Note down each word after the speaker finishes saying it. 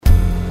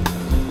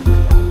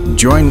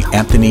Join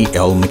Anthony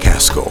L.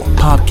 McCaskill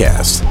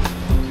podcast.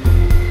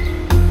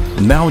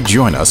 Now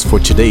join us for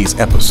today's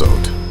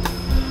episode.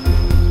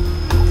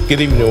 Good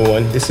evening,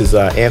 everyone. This is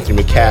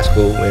Anthony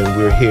McCaskill, and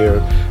we're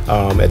here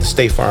at the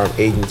State Farm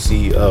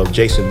agency of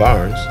Jason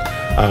Barnes.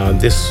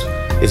 This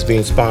is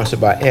being sponsored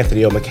by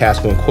Anthony L.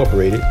 McCaskill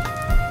Incorporated.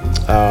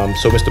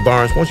 So, Mr.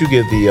 Barnes, why don't you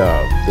give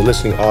the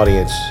listening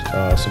audience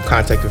some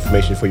contact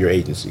information for your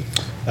agency?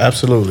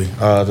 Absolutely.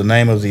 The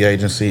name of the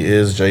agency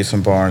is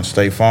Jason Barnes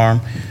State Farm.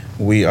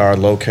 We are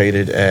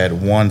located at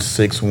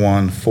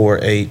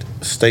 16148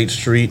 State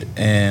Street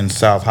in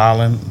South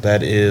Holland.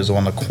 That is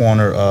on the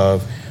corner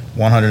of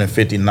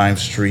 159th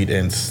Street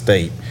and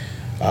State.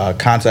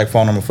 Contact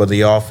phone number for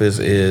the office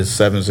is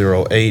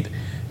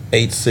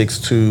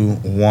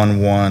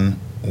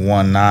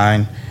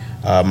 708-862-1119.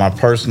 My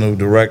personal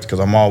direct,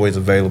 because I'm always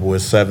available,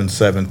 is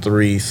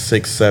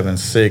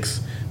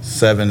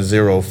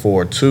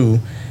 773-676-7042.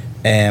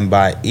 And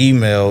by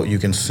email, you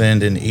can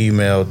send an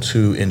email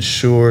to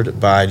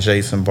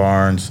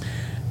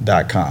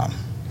insuredbyjasonbarnes.com.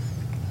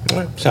 All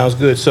right, sounds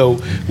good. So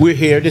we're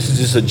here. This is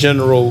just a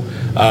general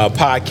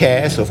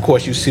podcast. Of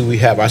course, you see we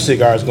have our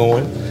cigars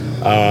going.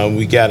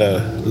 We got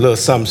a little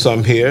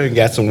something here and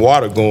got some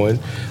water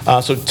going.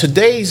 So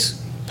today's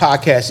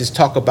podcast is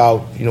talk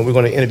about, we're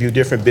going to interview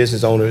different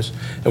business owners,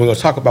 and we're going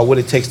to talk about what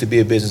it takes to be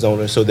a business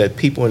owner so that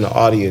people in the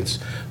audience,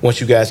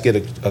 once you guys get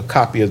a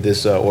copy of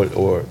this or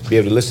be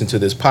able to listen to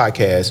this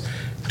podcast,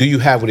 do you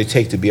have what it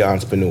takes to be an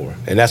entrepreneur?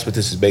 And that's what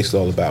this is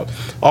basically all about.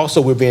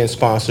 Also, we're being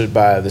sponsored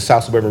by the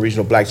South Suburban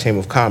Regional Black Chamber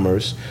of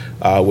Commerce,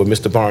 where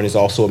Mr. Barnes is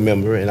also a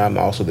member, and I'm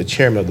also the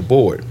chairman of the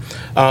board.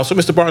 So,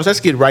 Mr. Barnes, let's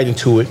get right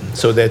into it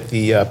so that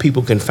the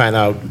people can find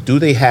out, do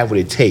they have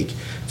what it takes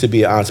to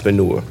be an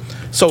entrepreneur?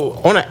 So,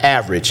 on an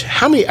average,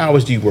 how many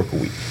hours do you work a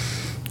week?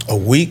 A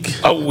week?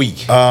 A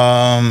week.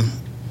 I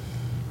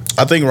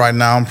think right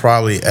now I'm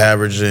probably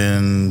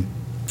averaging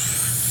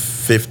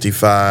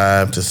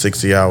 55 to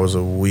 60 hours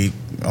a week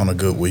on a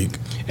good week.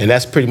 And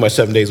that's pretty much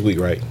 7 days a week,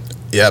 right?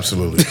 Yeah,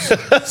 absolutely.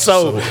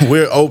 so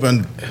we're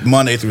open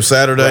Monday through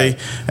Saturday, right.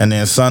 And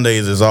then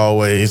Sundays is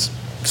always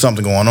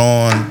something going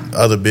on,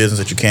 other business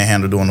that you can't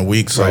handle during the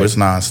week, so It's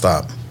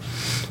nonstop.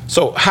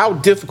 So how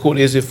difficult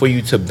is it for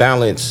you to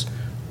balance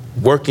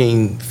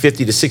working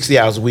 50 to 60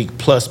 hours a week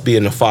plus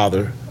being the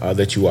father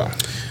that you are?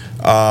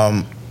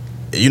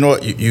 You know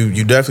what?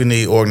 You definitely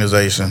need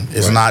organization.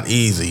 It's not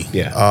easy.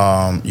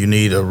 Yeah. You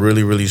need a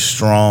really, really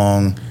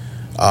strong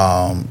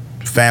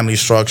family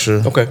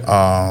structure. Okay.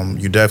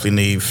 You definitely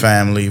need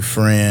family,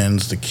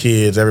 friends, the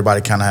kids. Everybody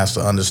kind of has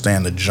to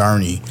understand the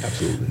journey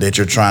that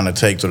you're trying to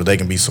take so that they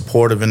can be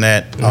supportive in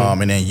that.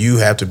 Mm-hmm. And then you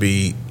have to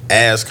be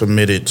as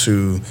committed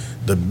to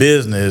the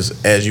business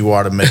as you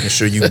are to making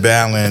sure you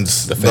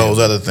balance those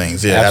other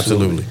things. Yeah,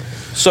 absolutely.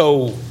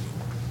 So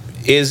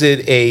is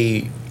it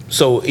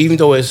so even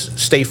though it's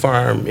State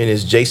Farm and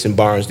it's Jason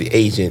Barnes, the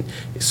agent,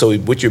 so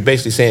what you're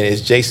basically saying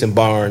is Jason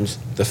Barnes,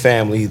 the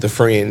family, the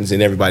friends,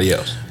 and everybody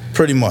else?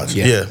 Pretty much,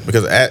 yeah.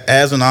 Because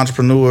as an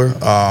entrepreneur,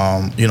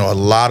 a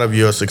lot of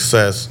your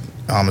success,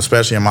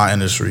 especially in my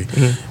industry,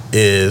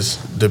 is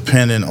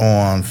dependent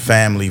on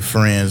family,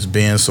 friends,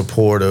 being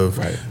supportive,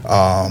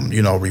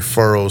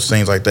 referrals,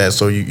 things like that.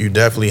 So you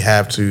definitely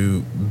have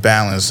to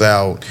balance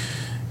out.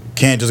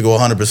 Can't just go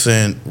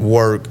 100%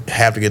 work,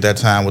 have to get that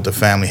time with the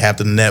family, have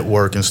to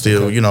network and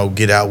still,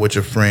 get out with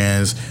your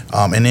friends.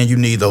 And then you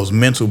need those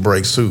mental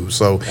breaks too.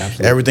 So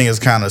everything is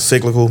kind of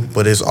cyclical,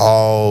 but it's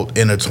all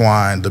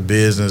intertwined, the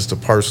business, the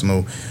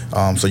personal.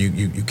 So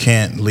you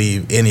can't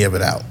leave any of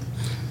it out.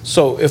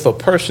 So if a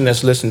person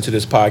that's listening to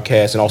this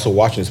podcast and also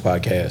watching this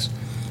podcast,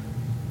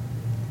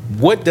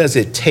 what does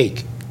it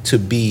take to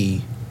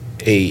be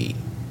a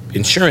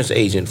insurance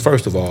agent,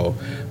 first of all,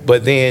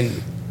 but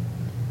then,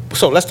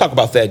 so let's talk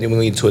about that, and then we'll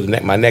lead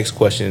into my next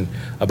question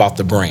about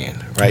the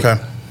brand, right? Okay.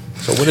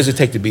 So what does it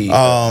take to be?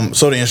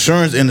 So the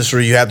insurance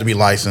industry, you have to be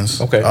licensed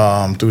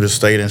through the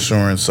state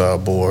insurance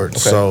board.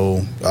 Okay.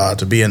 So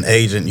to be an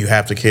agent, you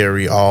have to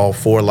carry all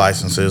 4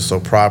 licenses,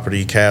 so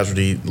property,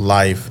 casualty,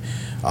 life,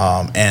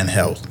 and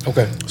health.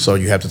 Okay. So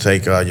you have to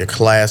take your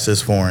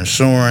classes for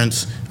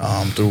insurance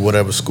through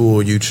whatever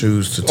school you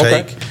choose to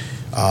take.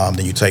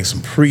 Then you take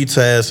some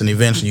pre-tests, and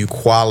eventually you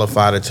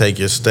qualify to take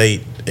your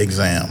state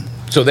exam.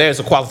 So there's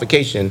a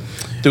qualification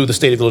through the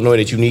state of Illinois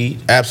that you need?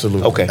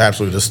 Absolutely. Okay.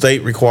 Absolutely. The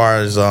state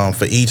requires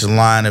for each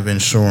line of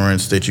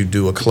insurance that you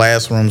do a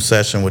classroom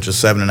session, which is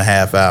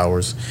 7.5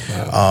 hours.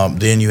 Wow.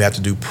 Then you have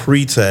to do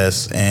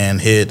pre-tests and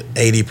hit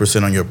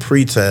 80% on your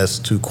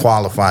pre-test to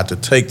qualify to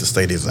take the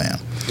state exam.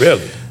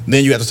 Really?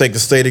 Then you have to take the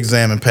state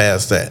exam and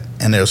pass that.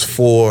 And there's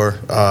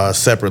 4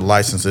 separate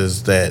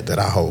licenses that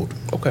I hold.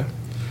 Okay.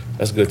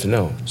 That's good to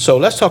know. So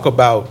let's talk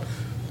about,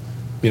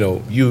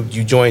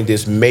 you joined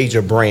this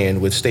major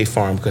brand with State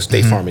Farm, because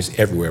State Farm is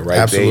everywhere, right?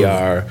 Absolutely. They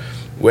are,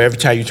 where every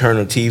time you turn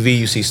on TV,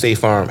 you see State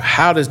Farm.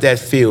 How does that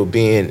feel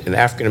being an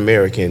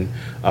African-American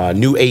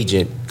new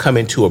agent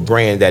coming to a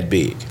brand that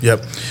big?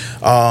 Yep.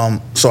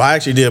 So I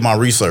actually did my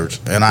research,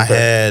 and I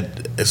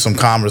had some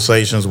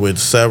conversations with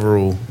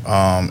several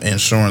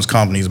insurance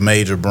companies,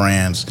 major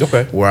brands,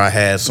 where I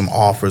had some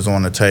offers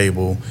on the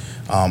table.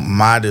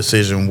 My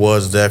decision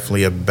was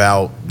definitely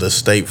about the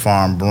State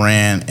Farm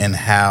brand and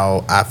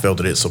how I felt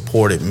that it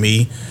supported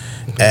me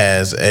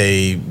as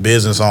a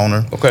business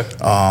owner.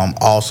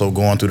 Also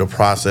going through the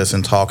process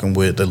and talking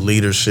with the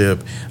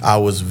leadership, I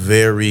was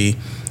very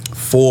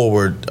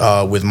forward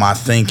with my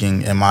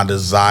thinking and my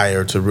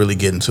desire to really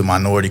get into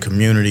minority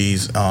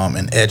communities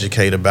and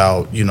educate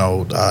about,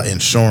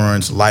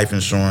 insurance, life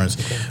insurance.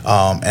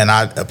 And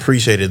I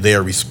appreciated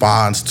their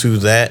response to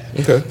that.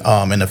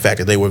 And the fact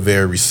that they were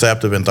very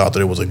receptive and thought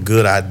that it was a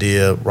good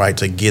idea, right,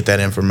 to get that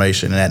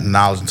information and that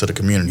knowledge into the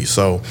community.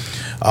 So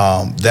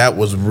that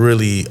was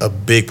really a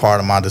big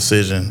part of my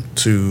decision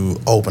to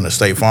open a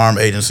State Farm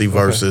agency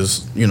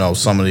versus,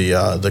 some of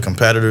the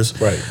competitors.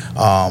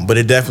 But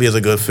it definitely is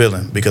a good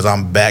feeling because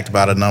I'm backed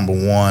by the number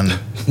one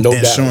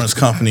insurance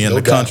company in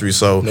the country.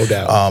 So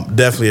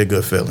definitely a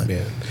good feeling.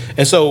 Yeah.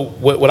 And so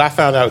what I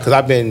found out, because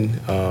I've been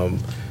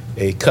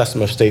a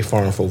customer of State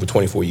Farm for over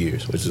 24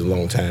 years, which is a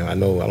long time. I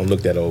know I don't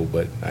look that old,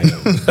 but I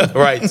am.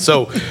 Right.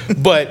 So,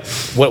 but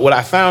what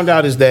I found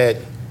out is that,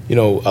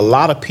 a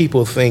lot of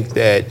people think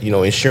that,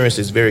 insurance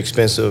is very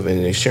expensive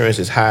and insurance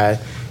is high.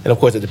 And of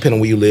course, it depends on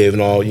where you live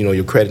and all,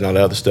 your credit and all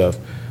that other stuff.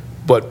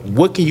 But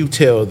what can you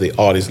tell the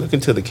audience, look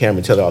into the camera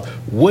and tell the audience,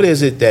 what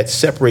is it that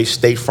separates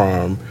State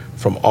Farm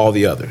from all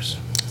the others?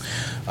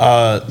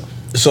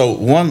 So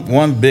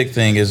one big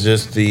thing is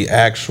just the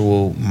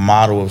actual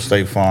model of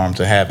State Farm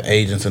to have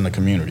agents in the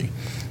community.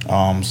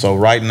 So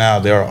right now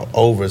there are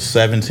over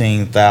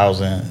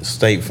 17,000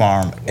 State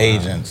Farm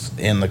agents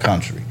in the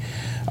country.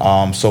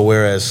 So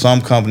whereas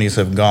some companies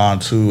have gone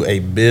to a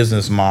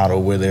business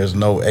model where there's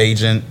no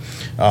agent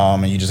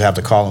and you just have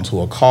to call into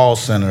a call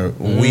center,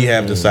 we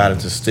have decided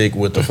to stick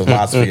with the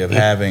philosophy of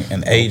having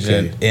an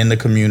agent in the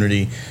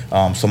community,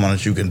 someone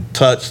that you can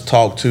touch,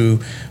 talk to.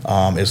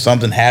 If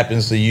something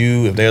happens to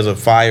you, if there's a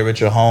fire at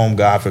your home,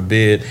 God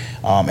forbid,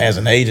 as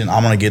an agent,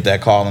 I'm going to get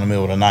that call in the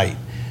middle of the night.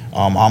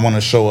 I'm going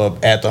to show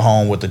up at the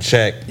home with a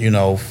check,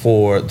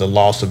 for the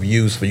loss of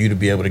use, for you to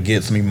be able to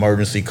get some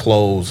emergency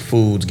clothes,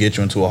 foods, get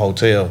you into a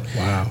hotel.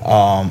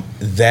 Wow.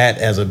 That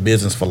as a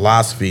business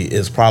philosophy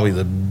is probably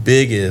the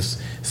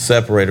biggest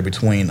separator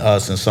between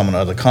us and some of the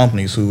other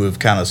companies who have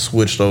kind of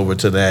switched over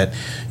to that,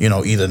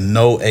 either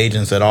no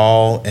agents at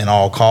all in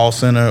all call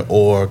center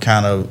or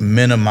kind of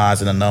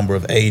minimizing the number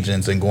of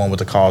agents and going with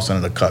the call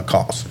center to cut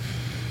costs.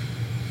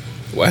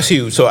 Well, that's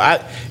huge. So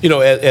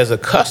as a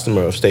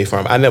customer of State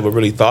Farm, I never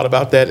really thought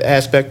about that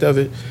aspect of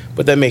it,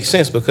 but that makes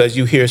sense because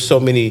you hear so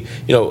many,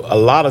 a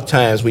lot of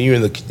times when you're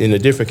in the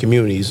different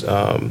communities,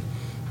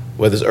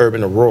 whether it's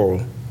urban or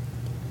rural,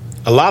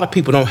 a lot of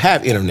people don't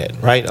have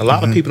internet, right? A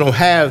lot of people don't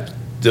have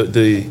some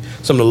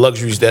of the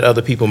luxuries that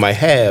other people might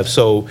have.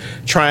 So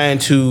trying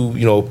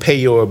to, pay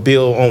your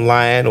bill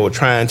online or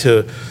trying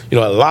to, a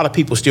lot of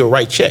people still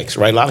write checks,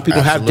 right? A lot of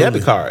people have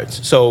debit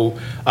cards. So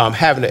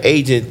having an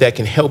agent that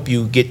can help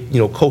you get,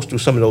 coast through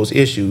some of those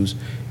issues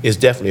is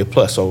definitely a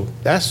plus. So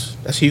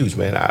that's huge,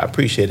 man. I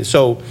appreciate it.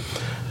 So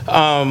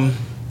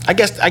I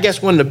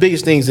guess one of the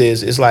biggest things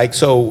is like,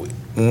 so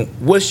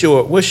what's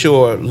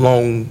your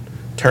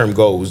long-term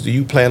goals? Do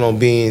you plan on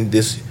being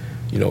this,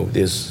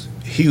 this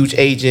huge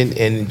agent,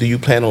 and do you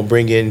plan on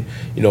bringing,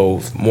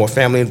 more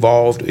family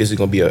involved? Is it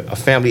going to be a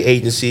family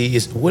agency?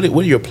 What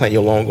are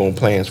your long-term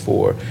plans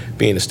for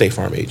being a State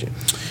Farm agent?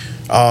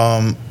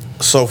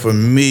 So for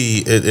me,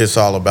 it's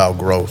all about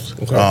growth.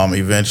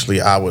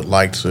 Eventually, I would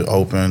like to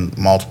open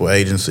multiple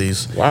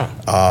agencies. Wow.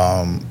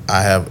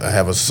 I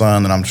have a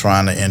son that I'm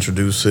trying to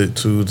introduce it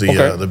to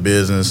the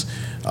business.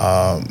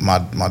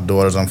 My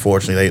daughters,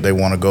 unfortunately, they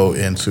want to go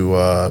into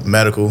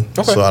medical,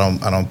 so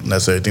I don't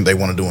necessarily think they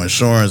want to do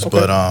insurance,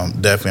 but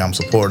definitely I'm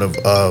supportive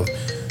of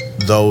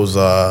those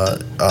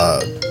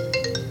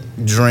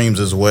dreams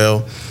as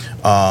well.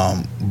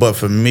 But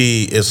for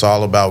me, it's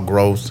all about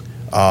growth.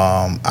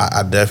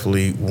 I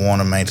definitely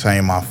want to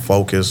maintain my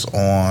focus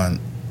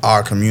on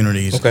our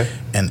communities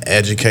and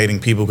educating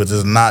people, because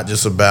it's not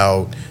just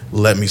about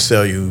let me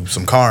sell you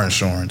some car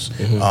insurance,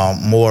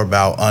 more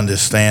about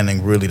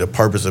understanding really the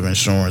purpose of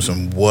insurance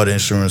and what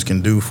insurance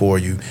can do for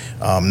you,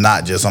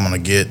 not just I'm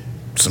going to get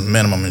some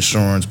minimum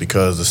insurance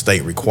because the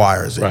state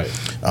requires it.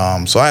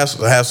 So I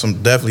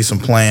have definitely some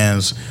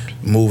plans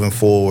moving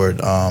forward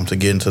to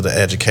get into the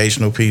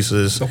educational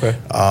pieces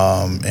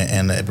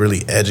and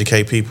really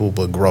educate people,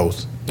 but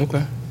growth.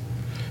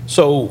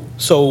 So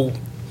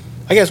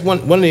I guess one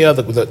of the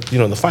other,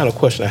 the final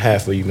question I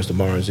have for you, Mr.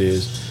 Barnes,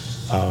 is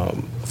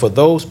for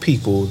those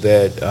people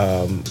that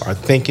are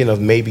thinking of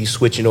maybe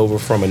switching over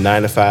from a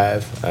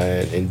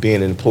 9-to-5 and being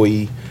an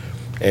employee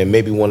and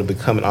maybe want to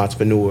become an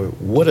entrepreneur,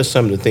 what are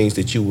some of the things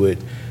that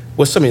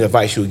what's some of the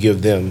advice you would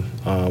give them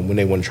when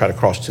they want to try to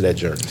cross to that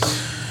journey?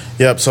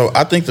 Yep. So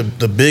I think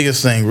the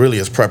biggest thing really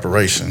is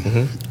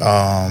preparation.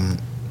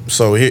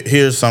 So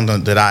here's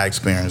something that I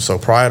experienced. So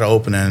prior to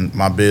opening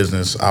my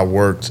business, I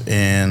worked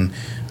in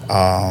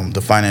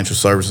the financial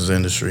services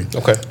industry.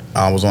 Okay.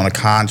 I was on a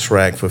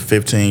contract for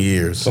 15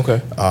 years.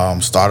 Okay.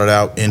 Started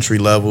out entry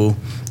level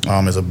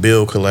as a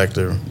bill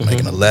collector,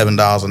 making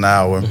 $11 an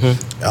hour,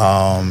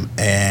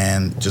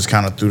 and just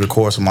kind of through the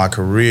course of my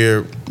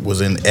career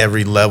was in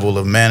every level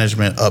of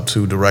management up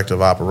to director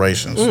of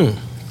operations.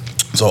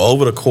 So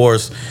over the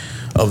course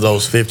of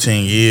those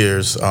 15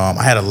 years,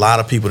 I had a lot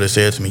of people that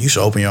said to me, you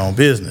should open your own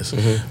business.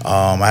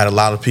 I had a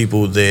lot of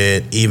people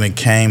that even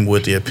came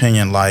with the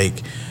opinion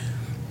like,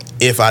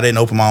 if I didn't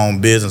open my own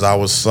business, I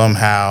was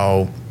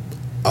somehow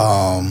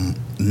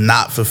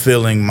not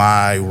fulfilling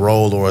my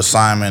role or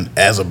assignment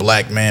as a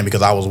black man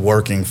because I was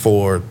working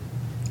for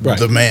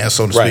the man,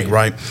 so to speak,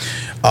 right?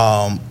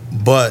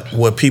 But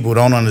what people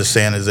don't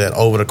understand is that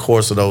over the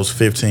course of those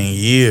 15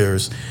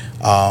 years,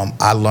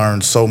 I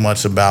learned so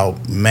much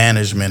about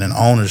management and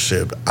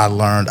ownership. I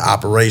learned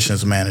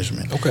operations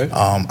management. Okay.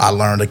 I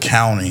learned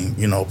accounting,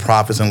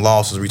 profits and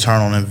losses,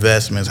 return on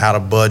investments, how to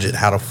budget,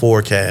 how to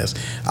forecast.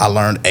 I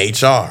learned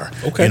HR.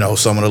 Okay.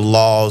 Some of the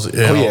laws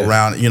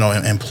around,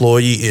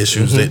 employee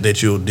issues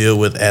that you'll deal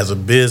with as a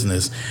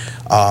business.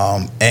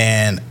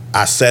 And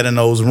I sat in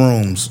those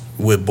rooms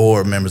with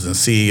board members and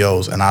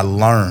CEOs, and I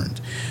learned.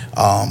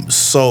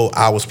 So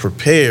I was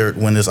prepared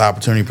when this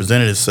opportunity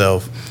presented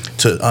itself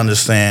to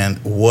understand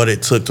what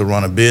it took to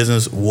run a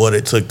business, what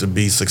it took to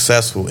be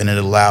successful, and it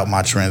allowed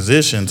my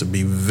transition to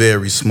be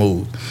very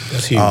smooth.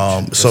 That's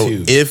huge. So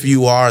if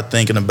you are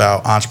thinking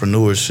about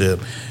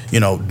entrepreneurship,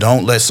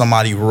 don't let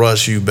somebody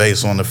rush you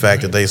based on the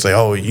fact that they say,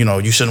 oh,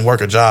 you shouldn't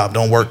work a job,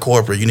 don't work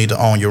corporate, you need to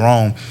own your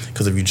own,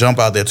 because if you jump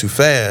out there too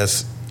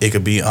fast, it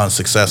could be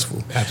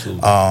unsuccessful.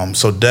 Absolutely.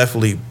 So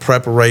definitely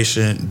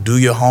preparation, do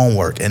your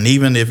homework. And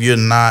even if you're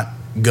not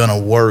gonna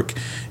work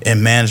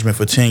in management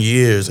for 10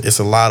 years, it's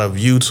a lot of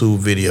YouTube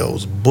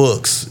videos,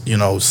 books,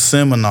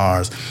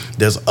 seminars.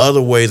 There's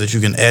other ways that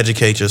you can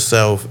educate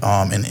yourself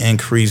and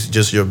increase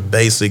just your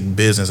basic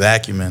business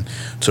acumen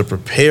to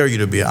prepare you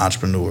to be an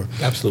entrepreneur.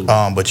 Absolutely.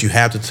 But you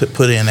have to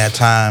put in that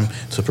time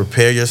to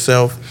prepare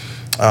yourself.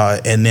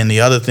 And then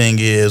the other thing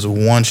is,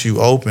 once you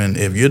open,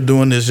 if you're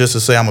doing this just to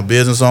say I'm a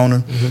business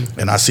owner,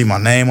 and I see my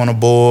name on a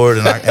board,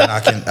 and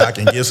I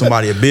can give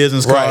somebody a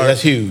business card, right?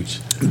 That's huge.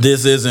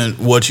 This isn't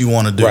what you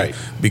want to do, right?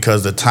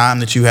 Because the time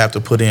that you have to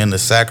put in, the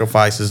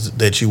sacrifices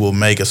that you will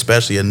make,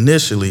 especially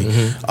initially,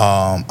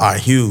 are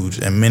huge,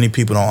 and many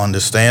people don't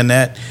understand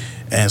that.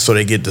 And so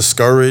they get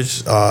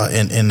discouraged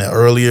in the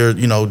earlier,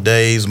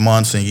 days,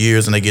 months, and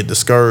years, and they get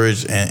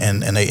discouraged,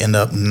 and they end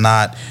up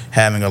not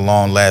having a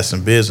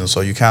long-lasting business. So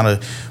you kind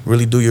of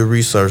really do your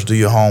research, do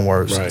your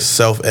homework,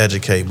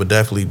 self-educate, but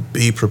definitely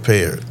be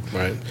prepared.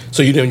 Right.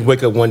 So you didn't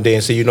wake up one day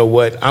and say, you know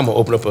what, I'm going to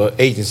open up an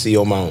agency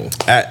on my own.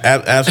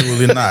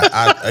 Absolutely not.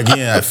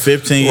 At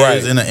 15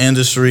 years in the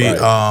industry,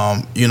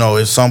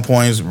 at some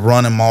points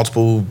running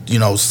multiple,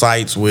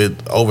 sites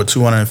with over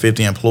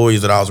 250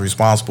 employees that I was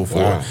responsible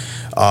for.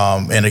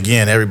 Wow. And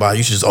again, everybody,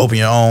 you should just open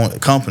your own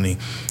company.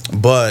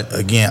 But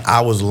again,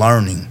 I was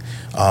learning.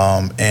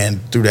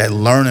 And through that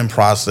learning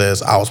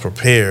process, I was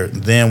prepared.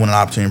 Then when an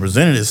opportunity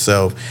presented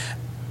itself,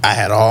 I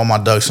had all my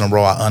ducks in a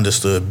row. I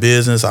understood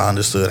business. I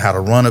understood how to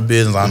run a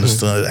business. I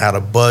understood how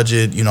to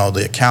budget,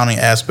 the accounting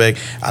aspect.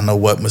 I know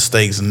what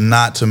mistakes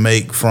not to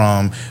make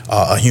from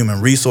a human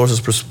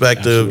resources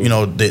perspective.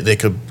 Absolutely. They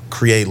could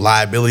create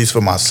liabilities for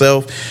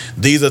myself.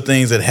 These are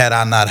things that had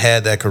I not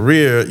had that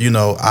career,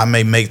 I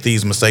may make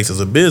these mistakes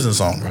as a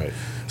business owner. Right.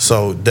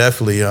 So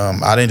definitely,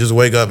 I didn't just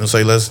wake up and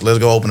say, let's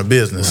go open a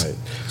business. Right.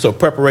 So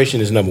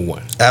preparation is number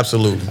one.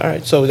 Absolutely. All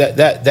right. So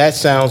that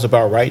sounds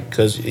about right,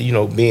 because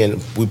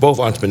being we both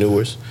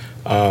entrepreneurs,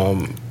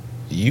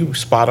 you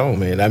spot on,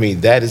 man. I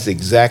mean, that is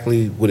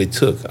exactly what it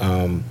took.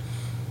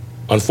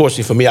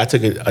 Unfortunately for me, I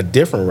took a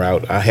different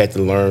route. I had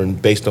to learn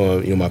based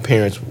on my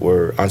parents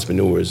were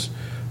entrepreneurs.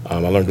 I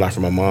learned a lot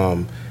from my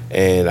mom.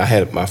 And I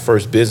had my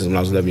first business when I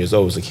was 11 years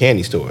old. It was a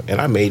candy store,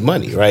 and I made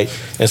money, right?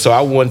 And so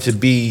I wanted to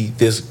be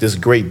this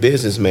great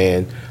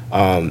businessman,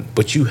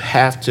 but you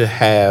have to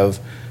have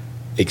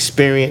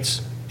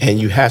experience, and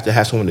you have to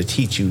have someone to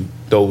teach you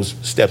those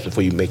steps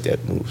before you make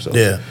that move. So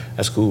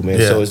that's cool, man.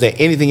 Yeah. So is there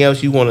anything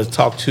else you want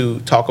to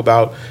talk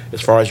about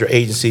as far as your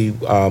agency?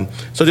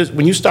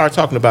 When you start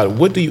talking about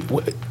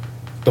it,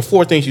 the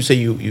four things you say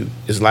you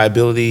is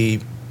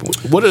liability.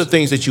 What are the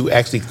things that you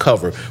actually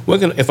cover?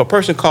 If a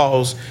person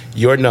calls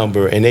your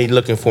number and they're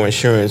looking for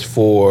insurance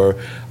for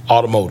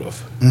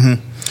automotive?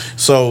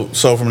 So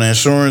from the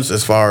insurance,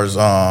 as far as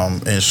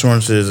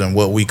insurances and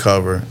what we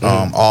cover,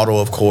 auto,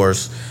 of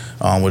course,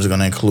 which is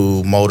going to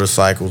include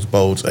motorcycles,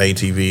 boats,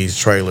 ATVs,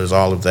 trailers,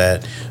 all of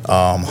that,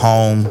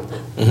 home,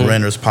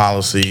 renters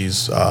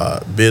policies,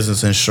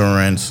 business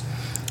insurance,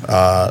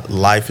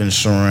 life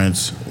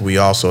insurance. We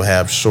also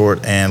have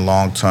short and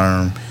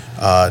long-term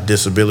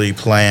disability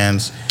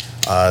plans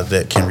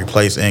that can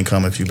replace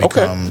income if you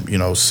become,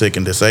 sick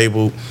and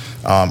disabled,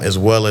 as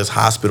well as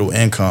hospital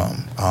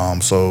income.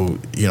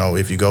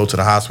 If you go to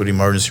the hospital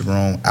emergency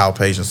room,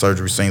 outpatient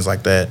surgery, things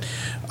like that,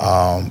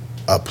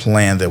 a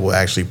plan that will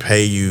actually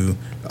pay you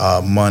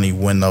money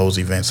when those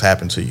events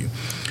happen to you.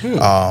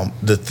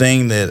 The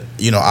thing that,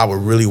 I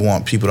would really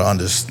want people to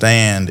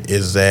understand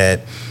is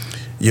that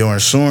your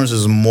insurance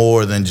is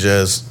more than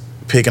just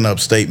picking up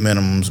state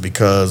minimums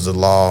because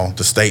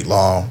the state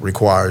law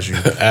requires you.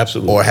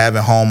 Absolutely. Or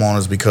having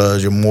homeowners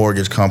because your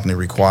mortgage company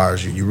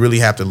requires you. You really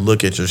have to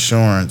look at your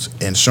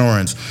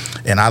insurance,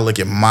 and I look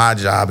at my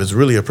job as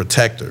really a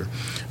protector.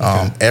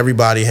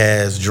 Everybody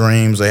has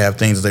dreams. They have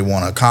things they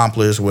want to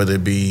accomplish, whether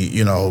it be,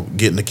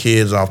 getting the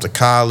kids off to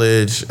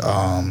college,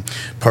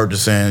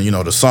 purchasing,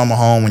 the summer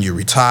home when you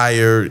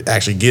retire,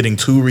 actually getting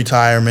to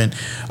retirement.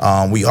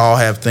 We all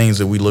have things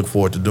that we look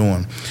forward to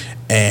doing.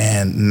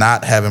 And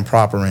not having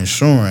proper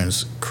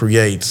insurance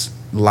creates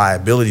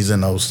liabilities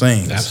in those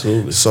things.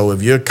 Absolutely. So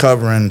if you're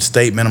covering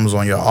state minimums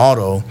on your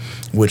auto,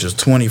 which is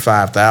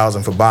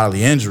 $25,000 for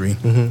bodily injury,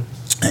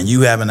 and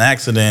you have an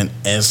accident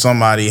and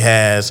somebody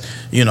has,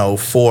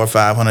 $400,000 or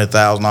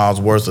 $500,000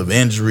 worth of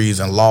injuries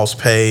and lost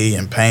pay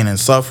and pain and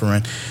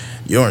suffering,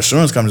 your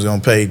insurance company's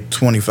gonna pay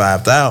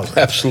 $25,000.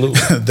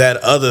 Absolutely. That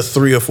other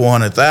 $300,000 or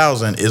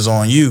 $400,000 is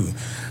on you.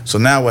 So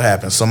now what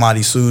happens?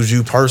 Somebody sues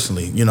you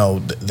personally.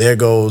 There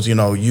goes,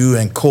 you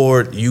in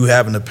court, you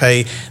having to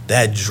pay.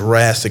 That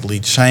drastically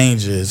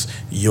changes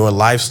your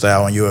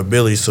lifestyle and your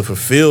abilities to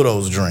fulfill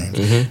those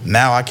dreams.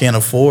 Now I can't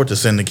afford to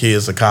send the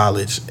kids to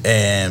college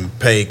and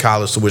pay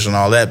college tuition and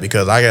all that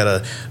because I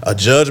got a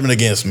judgment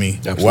against me.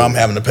 Absolutely. Where I'm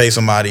having to pay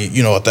somebody,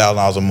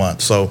 $1,000 a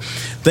month. So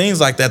things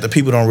like that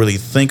people don't really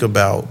think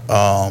about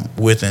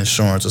with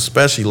insurance,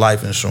 especially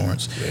life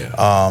insurance,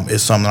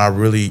 is something I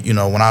really,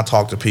 when I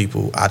talk to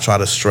people, I try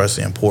to stress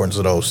the importance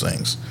of those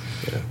things.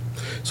 Yeah.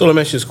 So let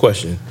me ask you this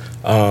question,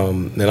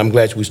 and I'm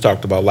glad we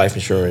talked about life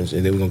insurance,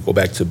 and then we're going to go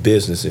back to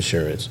business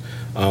insurance.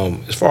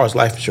 As far as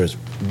life insurance,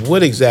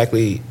 what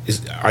exactly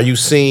are you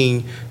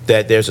seeing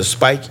that there's a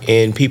spike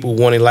in people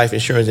wanting life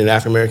insurance in the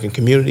African American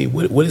community?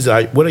 What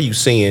are you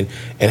seeing,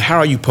 and how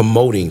are you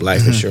promoting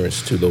life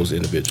insurance to those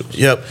individuals?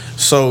 Yep.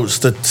 So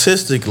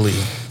statistically,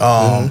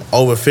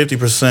 over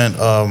 50%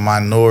 of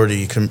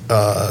minority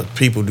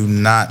people do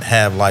not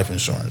have life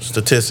insurance.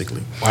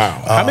 Statistically.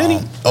 Wow. How many?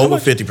 Over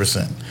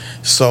 50%.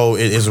 So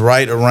it is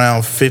right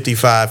around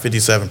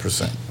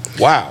 57%.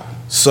 Wow.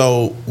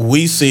 So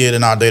we see it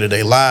in our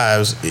day-to-day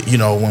lives,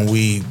 when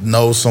we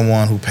know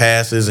someone who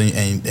passes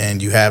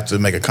and you have to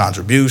make a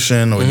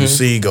contribution, or you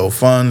see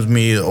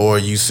GoFundMe, or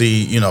you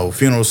see,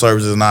 funeral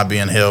services not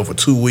being held for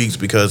 2 weeks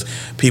because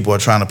people are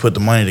trying to put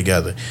the money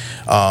together.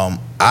 I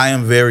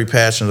am very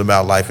passionate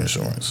about life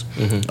insurance.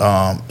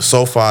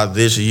 So far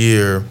this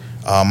year,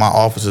 my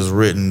office has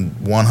written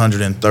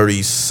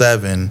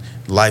 137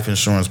 life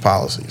insurance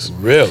policies.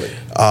 Really?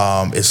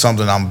 It's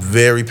something I'm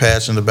very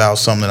passionate about,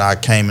 something that I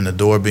came in the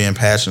door being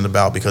passionate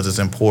about because it's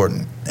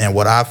important. And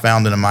what I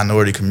found in the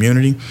minority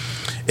community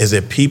is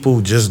that people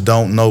just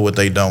don't know what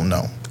they don't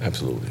know.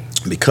 Absolutely.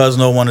 Because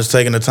no one is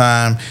taking the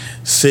time,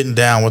 sitting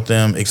down with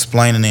them,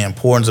 explaining the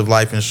importance of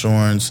life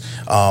insurance.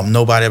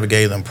 Nobody ever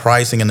gave them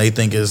pricing, and they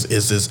think it's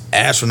this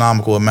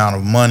astronomical amount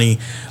of money.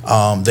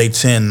 They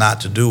tend not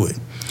to do it.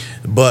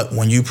 But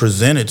when you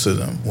present it to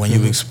them, when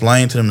you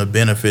explain to them the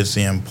benefits,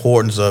 the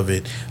importance of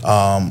it,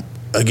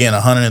 again,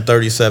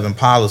 137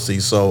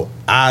 policies. So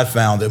I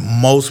found that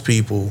most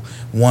people,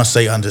 once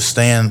they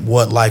understand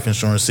what life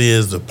insurance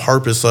is, the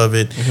purpose of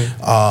it,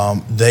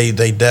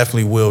 they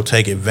definitely will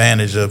take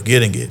advantage of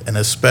getting it. And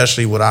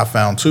especially what I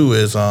found too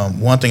is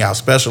one thing I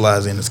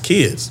specialize in is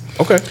kids.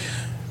 Okay.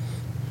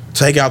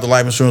 Take out the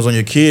life insurance on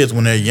your kids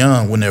when they're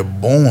young, when they're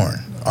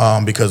born.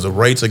 Because the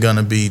rates are going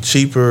to be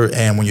cheaper,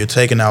 and when you're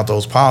taking out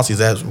those policies,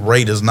 that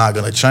rate is not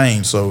going to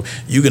change. So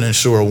you can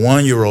insure a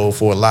 1-year-old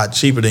for a lot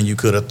cheaper than you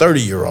could a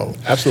 30-year-old.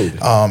 Absolutely.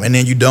 And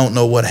then you don't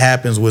know what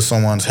happens with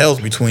someone's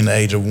health between the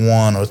age of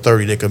 1 or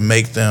 30 that could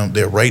make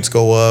their rates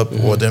go up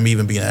or them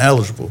even being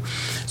eligible.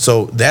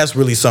 So that's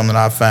really something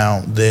I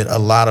found that a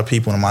lot of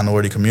people in the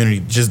minority community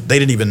they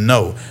didn't even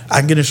know. I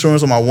can get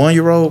insurance on my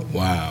 1-year-old?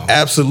 Wow.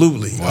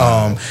 Absolutely.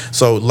 Wow.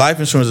 So life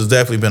insurance has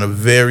definitely been a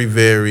very,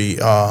 very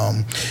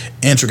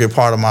intricate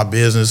part of my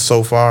business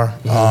so far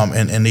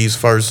in these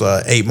first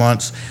 8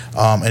 months.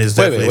 And it's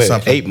definitely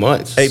something. 8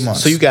 months? 8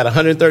 months. So you got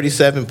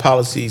 137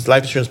 policies,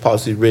 life insurance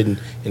policies written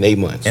in 8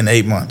 months? In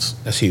 8 months.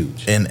 That's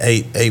huge. In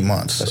eight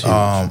months. That's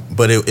huge.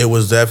 But it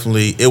was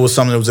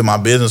something that was in my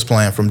business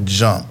plan from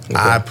jump. Okay.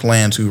 I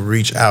plan to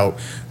reach out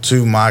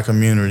to my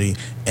community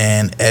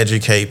and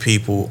educate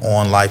people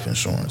on life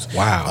insurance.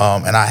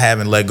 Wow. And I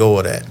haven't let go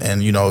of that.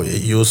 And,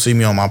 you'll see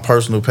me on my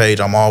personal page.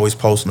 I'm always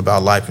posting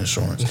about life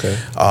insurance. Okay.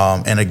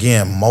 And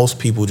again, most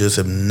people just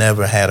have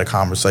never had a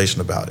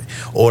conversation about it.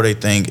 Or they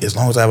think, as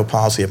long as I have a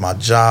policy at my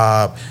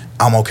job,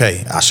 I'm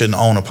okay. I shouldn't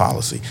own a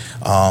policy,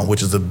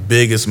 which is the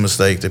biggest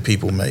mistake that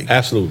people make.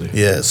 Absolutely.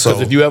 Yeah. So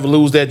because if you ever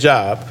lose that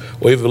job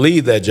or if you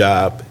leave that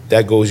job,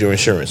 that goes your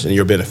insurance and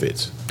your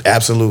benefits.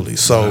 Absolutely.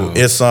 So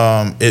it's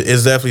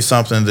definitely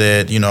something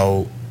that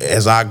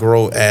as I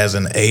grow as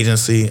an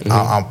agency,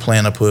 I'm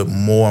planning to put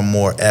more and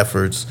more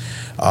efforts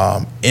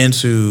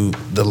into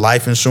the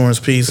life insurance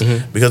piece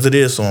because it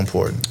is so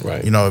important.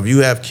 Right. You know, if you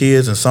have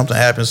kids and something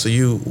happens to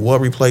you,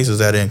 what replaces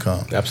that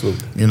income?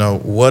 Absolutely. You know,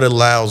 what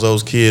allows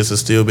those kids to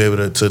still be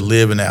able to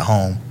live in that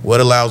home?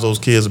 What allows those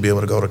kids to be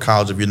able to go to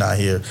college if you're not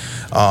here?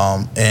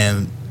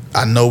 And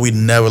I know we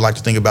never like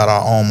to think about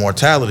our own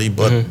mortality,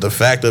 but the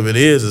fact of it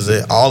is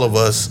that all of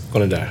us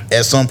gonna die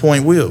at some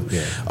point will.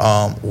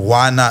 Yeah.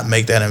 Why not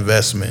make that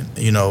investment,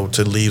 you know,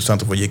 to leave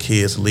something for your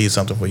kids, to leave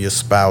something for your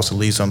spouse, to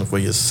leave something for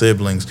your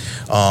siblings,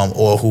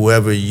 or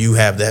whoever you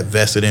have that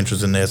vested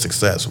interest in their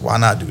success? Why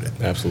not do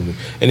that? Absolutely.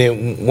 And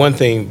then one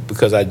thing,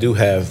 because I do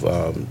have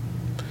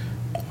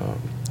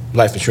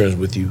life insurance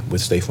with you,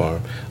 with State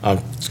Farm,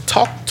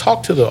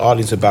 talk to the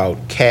audience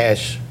about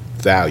cash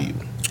value.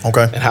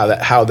 Okay. And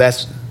how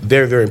that's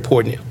very, very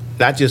important,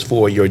 not just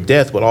for your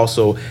death, but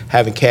also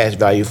having cash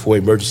value for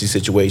emergency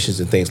situations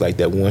and things like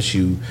that once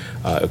you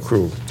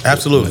accrue.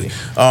 Absolutely.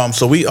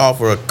 So we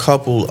offer a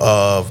couple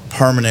of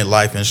permanent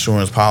life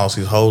insurance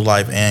policies, whole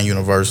life and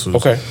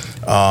universals,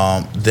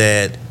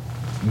 that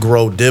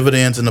grow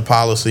dividends in the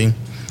policy,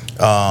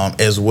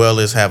 as well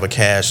as have a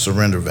cash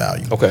surrender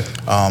value. Okay.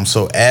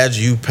 So as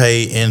you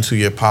pay into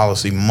your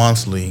policy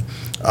monthly,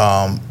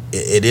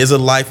 it is a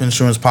life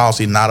insurance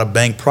policy, not a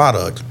bank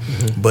product,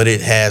 but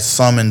it has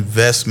some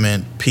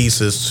investment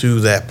pieces to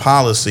that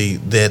policy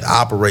that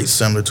operates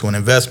similar to an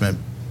investment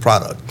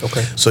product.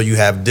 Okay. So you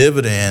have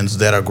dividends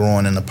that are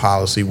growing in the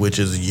policy, which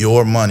is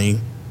your money.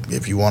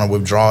 If you want to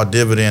withdraw a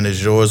dividend,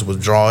 it's yours.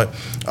 Withdraw it.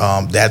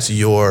 That's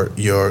your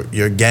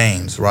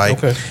gains, right?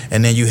 Okay.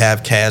 And then you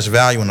have cash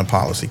value in the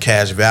policy.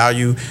 Cash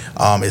value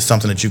is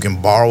something that you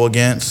can borrow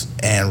against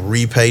and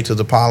repay to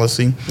the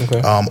policy.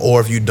 Okay.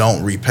 Or if you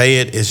don't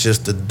repay it, it's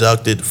just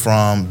deducted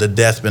from the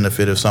death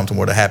benefit if something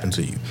were to happen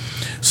to you.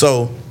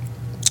 So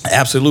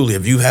absolutely,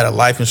 if you had a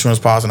life insurance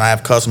policy, and I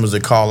have customers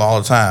that call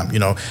all the time, you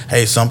know,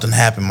 hey, something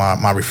happened,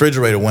 my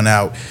refrigerator went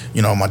out,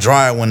 you know, my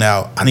dryer went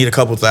out, I need a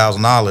couple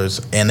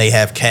 $1,000s, and they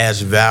have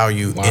cash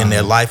value in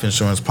their life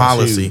insurance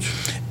policy.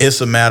 It's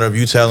a matter of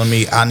you telling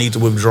me I need to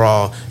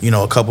withdraw, you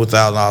know, a couple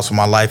 $1,000s from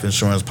my life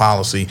insurance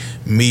policy,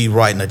 me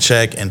writing a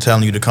check and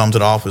telling you to come to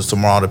the office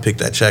tomorrow to pick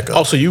that check up.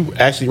 Oh, so you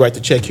actually write the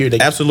check here?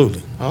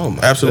 Absolutely. Oh,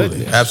 my Absolutely.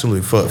 goodness.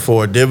 Absolutely.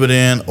 For a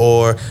dividend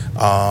or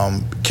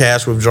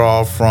cash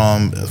withdrawal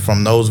from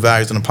those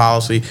values in the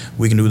policy,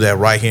 we can do that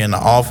right here in the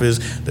office.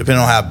 Depending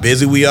on how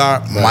busy we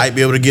are, might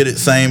be able to get it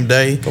same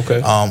day.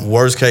 Okay.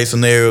 Worst case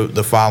scenario,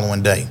 the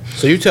following day.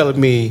 So you're telling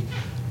me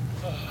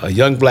a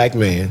young black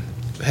man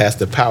has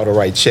the power to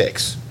write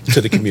checks to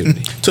the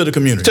community? To the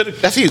community.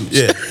 That's huge.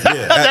 Yeah.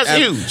 That's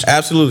huge.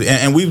 Absolutely.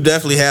 And we've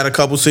definitely had a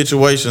couple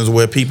situations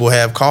where people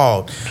have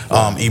called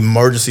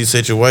emergency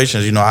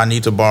situations. You know, I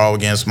need to borrow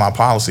against my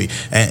policy.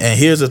 And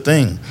here's the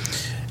thing.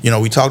 You know,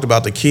 we talked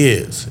about the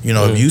kids. You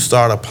know, if you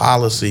start a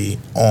policy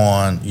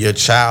on your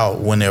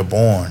child when they're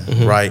born,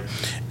 right,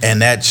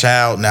 and that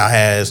child now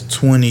has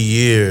 20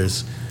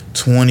 years,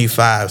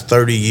 25,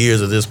 30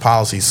 years of this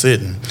policy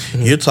sitting,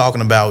 you're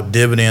talking about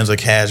dividends or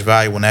cash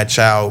value when that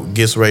child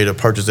gets ready to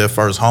purchase their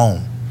first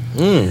home.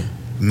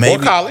 Maybe, or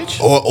college.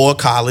 Or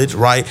college,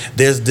 right?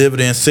 There's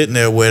dividends sitting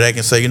there where they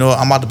can say, you know what,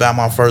 I'm about to buy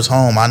my first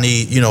home. I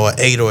need, you know, an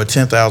 $8,000 or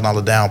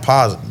 $10,000 down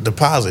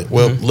deposit.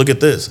 Well, look at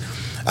this.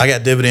 I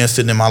got dividends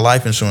sitting in my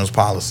life insurance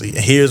policy.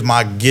 Here's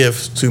my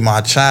gift to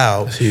my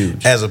child. That's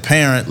huge. As a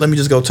parent, let me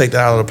just go take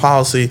that out of the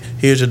policy.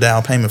 Here's your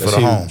down payment for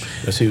the home.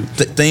 That's huge.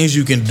 Things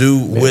you can do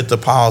with the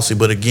policy.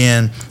 But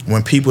again,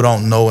 when people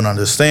don't know and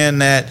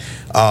understand that,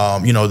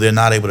 you know, they're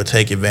not able to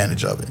take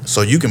advantage of it.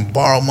 So you can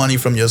borrow money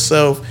from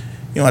yourself.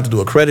 You don't have to do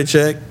a credit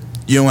check.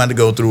 You don't have to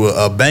go through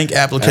a bank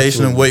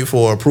application and wait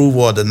for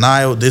approval or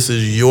denial. This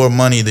is your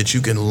money that you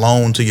can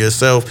loan to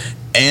yourself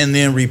and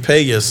then repay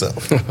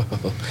yourself.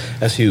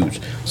 That's huge.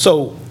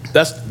 So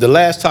that's the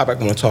last topic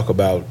I want to talk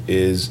about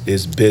is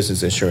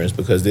business insurance,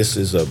 because this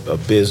is a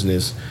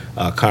business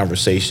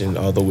conversation,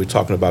 although we're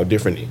talking about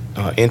different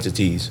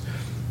entities.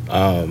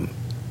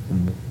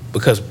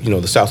 Because, you know,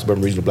 the South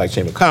Suburban Regional Black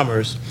Chamber of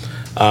Commerce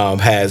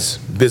has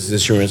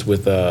business insurance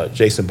with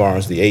Jason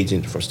Barnes, the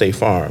agent for State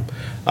Farm.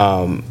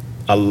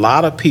 A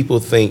lot of people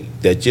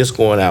think that just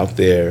going out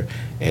there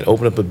and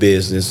open up a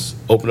business,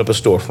 open up a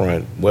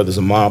storefront, whether it's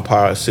a mom and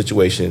pop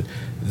situation,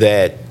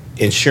 that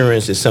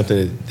insurance is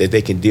something that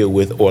they can deal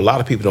with, or a lot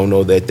of people don't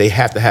know that they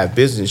have to have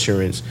business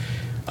insurance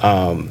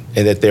and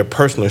that their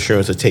personal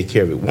insurance will take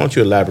care of it. Why don't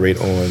you elaborate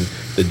on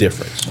the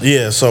difference?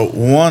 Yeah, so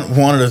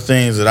one of the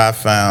things that I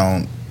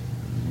found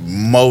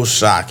most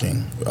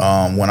shocking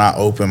when I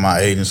opened my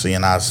agency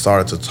and I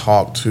started to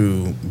talk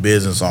to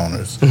business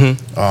owners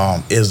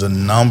is the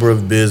number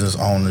of business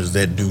owners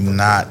that do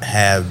not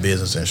have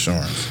business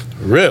insurance.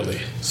 Really?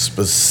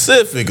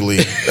 Specifically,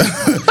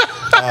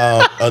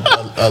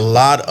 a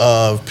lot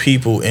of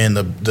people in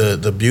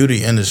the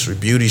beauty industry,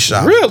 beauty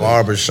shops,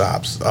 barber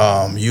shops,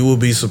 you will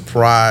be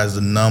surprised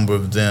the number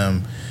of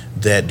them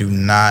that do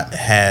not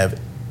have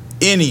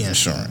any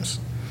insurance.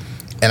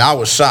 And I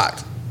was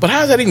shocked. But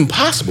how is that even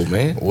possible,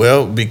 man?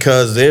 Well,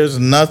 because there's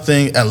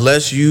nothing,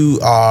 unless you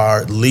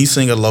are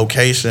leasing a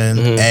location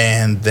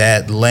and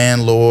that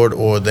landlord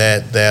or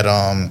that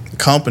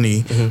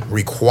company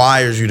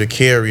requires you to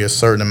carry a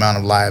certain amount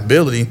of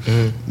liability,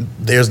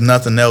 there's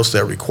nothing else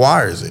that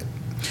requires it.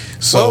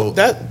 So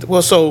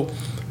so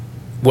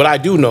what I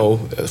do know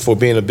for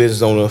being a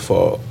business owner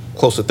for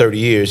close to 30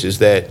 years is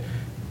that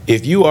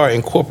if you are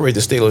incorporated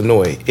to state of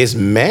Illinois, it's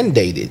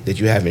mandated that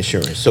you have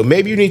insurance. So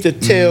maybe you need to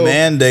tell...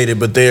 Mandated,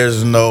 but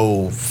there's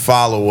no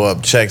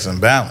follow-up checks and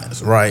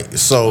balance, right?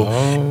 So,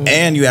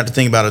 and you have to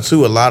think about it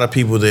too. A lot of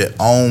people that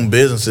own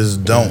businesses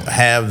don't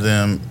have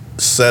them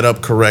set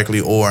up correctly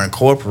or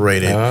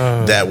incorporated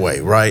that way,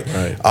 right?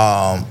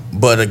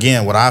 But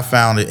again, what I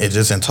found is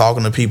just in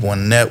talking to people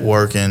and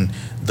networking,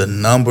 the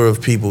number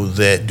of people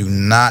that do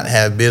not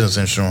have business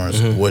insurance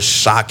was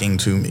shocking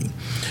to me.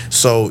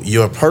 So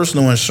your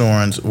personal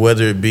insurance,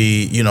 whether it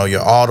be,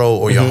 your auto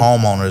or your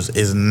homeowners,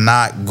 is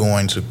not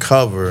going to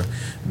cover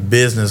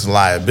business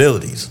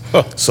liabilities.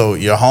 So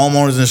your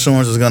homeowner's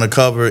insurance is going to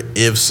cover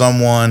if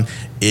someone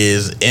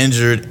is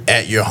injured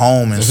at your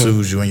home and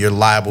sues you and you're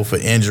liable for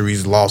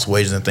injuries, lost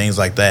wages, and things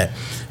like that.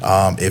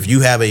 If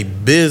you have a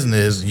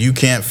business, you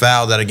can't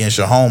file that against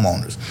your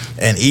homeowners.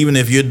 And even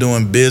if you're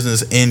doing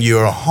business in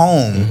your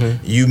home,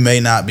 you may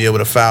not be able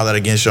to file that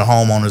against your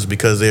homeowners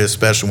because there's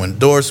special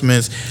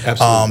endorsements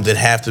that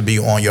have to be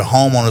on your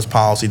homeowner's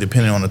policy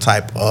depending on the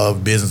type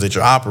of business that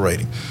you're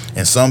operating.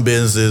 In some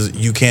businesses,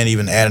 you can't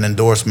even add an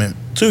endorsement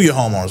to your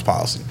homeowner's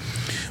policy,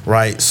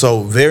 right?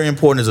 So very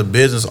important as a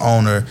business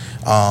owner,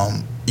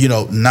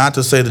 not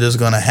to say that it's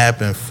going to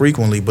happen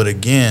frequently, but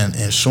again,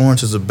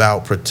 insurance is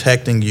about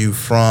protecting you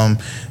from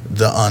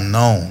the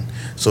unknown.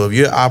 So if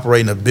you're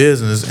operating a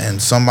business and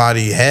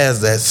somebody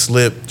has that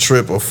slip,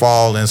 trip, or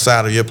fall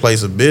inside of your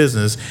place of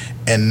business,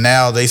 and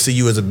now they see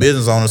you as a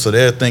business owner, so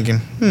they're thinking,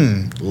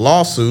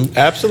 lawsuit.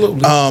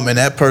 Absolutely. And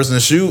that person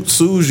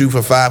sues you for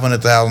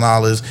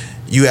 $500,000.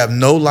 You have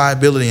no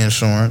liability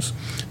insurance.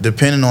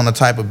 Depending on the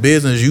type of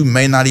business, you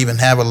may not even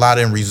have a lot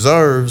in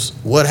reserves.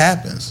 What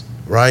happens?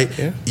 Right?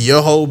 Yeah.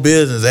 Your whole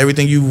business,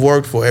 everything you've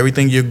worked for,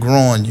 everything you're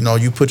growing,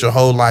 you put your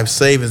whole life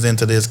savings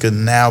into this could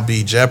now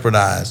be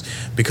jeopardized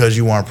because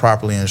you weren't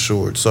properly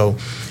insured. So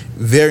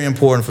very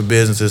important for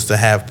businesses to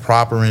have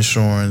proper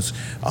insurance,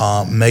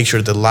 make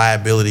sure that the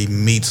liability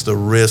meets the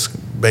risk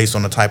based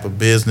on the type of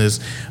business,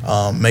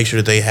 make sure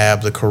that they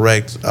have the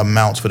correct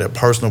amounts for their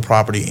personal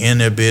property in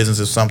their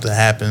business if something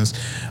happens,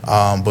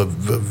 but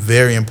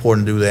very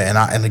important to do that.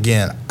 And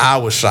again, I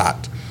was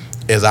shocked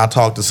as I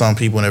talked to some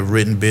people and have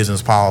written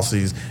business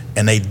policies,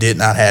 and they did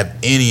not have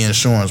any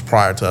insurance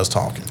prior to us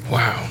talking.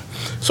 Wow.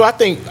 So I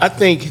think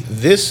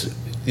this,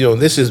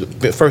 this is,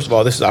 first of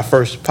all, this is our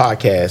first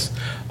podcast,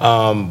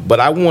 but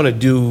I want to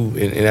do,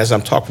 and as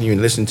I'm talking to you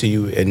and listening to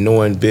you and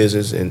knowing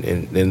business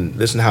and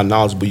listen to how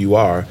knowledgeable you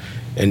are,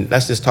 and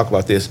let's just talk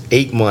about this,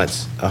 8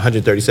 months,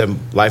 137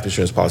 life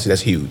insurance policy,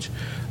 that's huge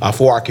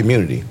for our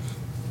community.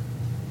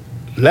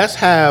 Let's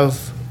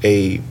have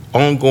a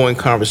ongoing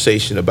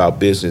conversation about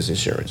business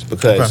insurance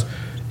because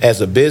as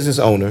a business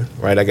owner,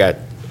 right, I got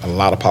a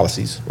lot of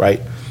policies,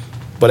 right?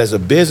 But as a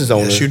business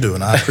owner... Yes, you do,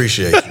 and I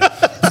appreciate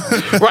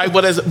you. Right,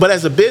 but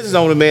as a business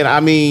owner, man,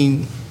 I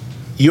mean,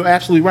 you're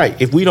absolutely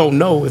right. If we don't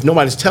know, if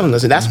nobody's telling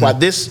us, and that's why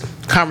this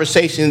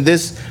conversation,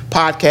 this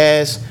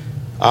podcast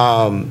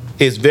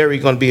is very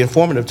going to be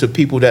informative to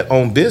people that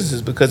own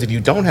businesses, because if you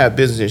don't have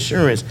business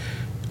insurance,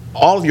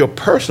 all of your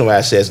personal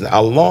assets,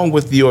 along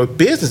with your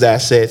business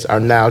assets, are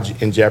now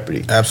in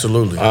jeopardy.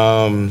 Absolutely.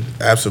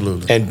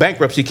 Absolutely. And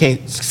bankruptcy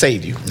can't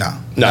save you. No.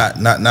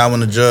 Not when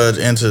the judge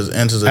enters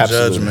a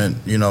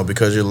judgment,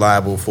 because you're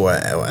liable for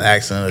an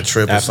accident, a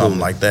trip, or something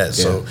like that.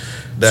 Yeah. So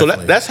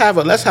definitely.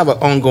 So let's have an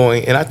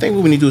ongoing. And I think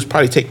what we need to do is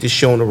probably take this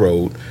show on the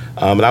road.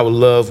 And I would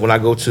love when I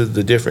go to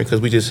the different, because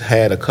we just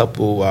had a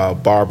couple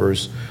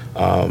barbers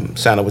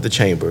sign up with the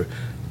chamber.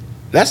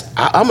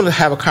 I'm going to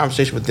have a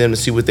conversation with them to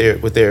see what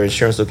their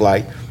insurance look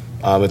like.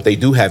 If they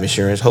do have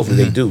insurance,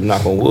 hopefully they do,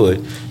 knock on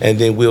wood. And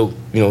then we'll,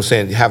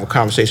 have a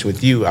conversation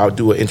with you. I'll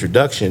do an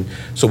introduction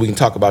so we can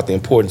talk about the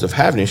importance of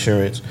having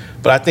insurance.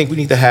 But I think we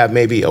need to have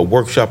maybe a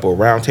workshop or a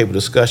roundtable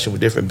discussion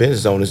with different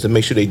business owners to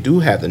make sure they do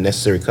have the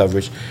necessary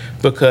coverage.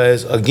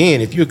 Because,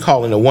 again, if you're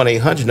calling a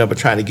 1-800 number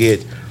trying to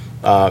get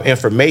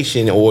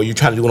information, or you're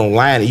trying to do it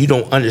online and you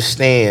don't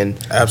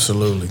understand.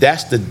 Absolutely.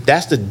 That's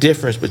the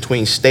difference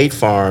between State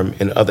Farm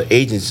and other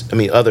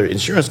other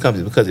insurance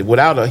companies, because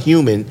without a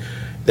human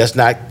that's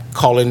not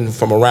calling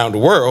from around the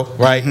world,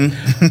 right?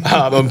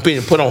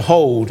 Being put on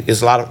hold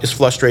is it's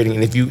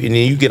frustrating. And then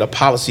you get a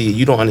policy,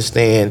 you don't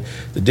understand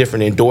the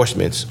different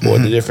endorsements or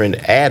the different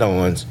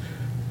add-ons.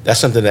 That's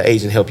something that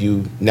agent help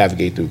you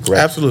navigate through,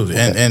 correct? Absolutely.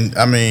 Okay. And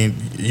I mean,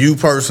 you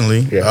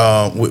personally,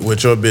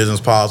 with your business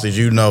policies,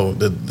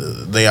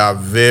 that they are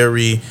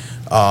very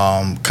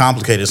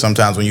complicated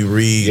sometimes when you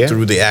read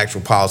through the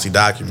actual policy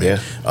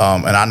document.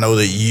 And I know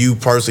that you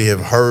personally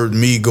have heard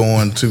me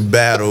going to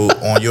battle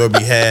on your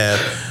behalf,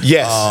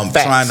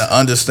 trying to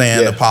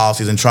understand the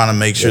policies and trying to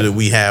make sure that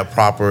we have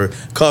proper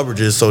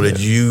coverages so that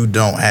you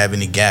don't have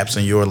any gaps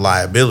in your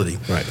liability.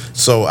 Right.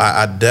 So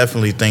I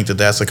definitely think that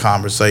that's a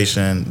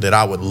conversation that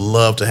I would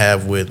love to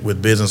have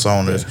with business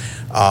owners.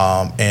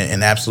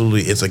 And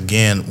absolutely, it's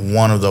again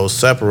one of those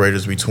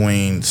separators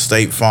between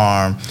State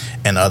Farm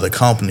and other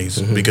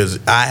companies, because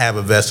I have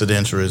a vested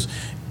interest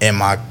in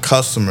my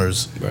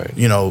customers,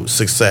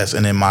 success,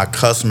 and in my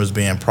customers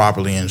being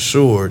properly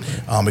insured,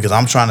 because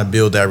I'm trying to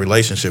build that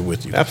relationship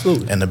with you.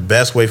 Absolutely. And the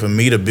best way for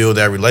me to build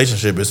that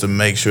relationship is to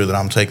make sure that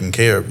I'm taking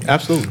care of you.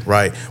 Absolutely.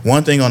 Right.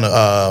 One thing on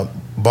the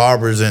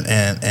barbers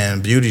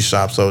and beauty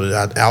shops, so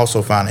that I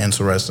also find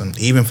interesting,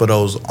 even for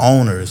those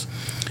owners,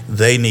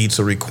 they need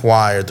to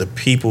require the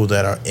people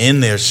that are in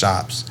their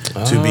shops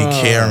to be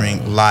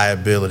carrying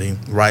liability,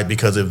 right?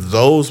 Because if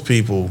those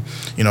people,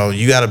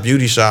 you got a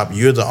beauty shop,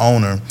 you're the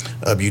owner,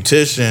 a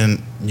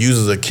beautician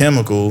uses a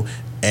chemical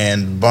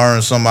and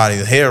burns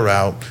somebody's hair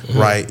out,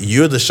 right?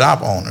 You're the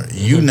shop owner.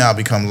 You now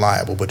become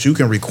liable, but you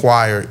can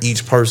require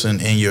each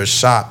person in your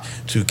shop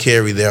to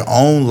carry their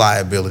own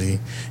liability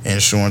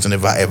insurance. And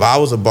if I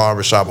was a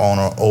barbershop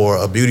owner or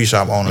a beauty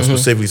shop owner,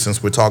 specifically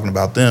since we're talking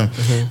about them,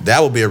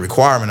 that would be a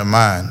requirement of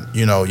mine.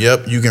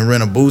 You can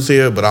rent a booth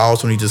here, but I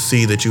also need to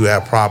see that you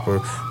have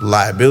proper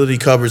liability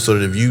coverage so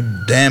that if you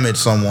damage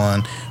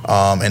someone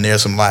and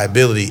there's some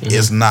liability,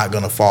 it's not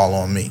going to fall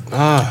on me.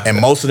 And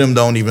most of them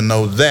don't even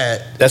know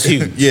that. That's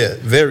huge. Yeah,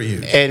 very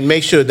huge. And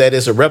make sure that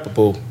it's a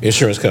reputable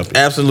insurance company.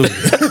 Absolutely.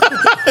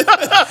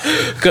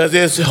 Because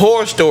there's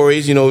horror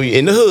stories, in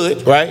the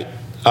hood, right?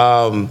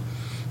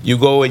 You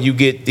go and you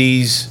get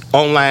these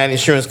online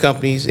insurance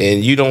companies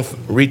and you don't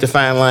read the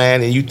fine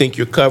line and you think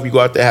you're covered. You go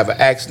out there, have an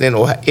accident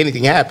or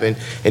anything happen,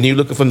 and you're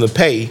looking for them to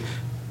pay.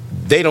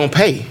 They don't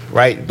pay,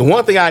 right? The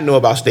one thing I know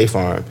about State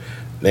Farm,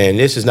 and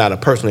this is not a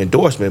personal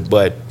endorsement,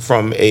 but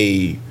from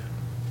a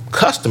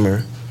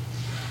customer,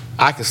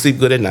 I can sleep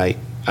good at night.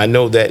 I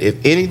know that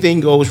if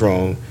anything goes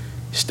wrong,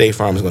 State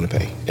Farm is going to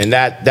pay, and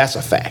that's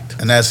a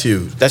fact. And that's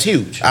huge. That's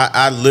huge.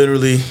 I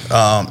literally,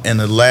 in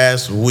the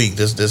last week,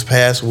 this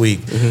past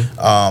week,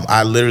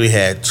 I literally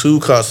had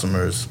 2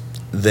 customers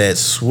that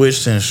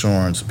switched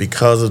insurance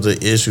because of the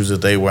issues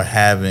that they were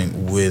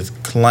having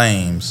with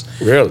claims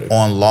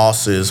on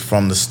losses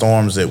from the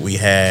storms that we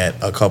had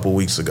a couple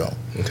weeks ago.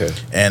 Okay.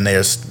 And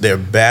they're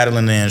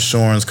battling the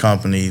insurance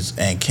companies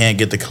and can't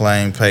get the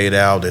claim paid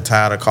out. They're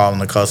tired of calling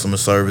the customer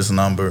service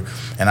number.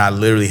 And I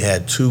literally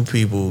had 2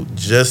 people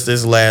just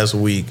this last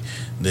week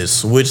that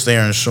switched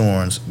their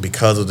insurance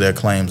because of their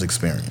claims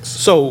experience.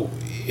 So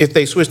if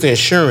they switch the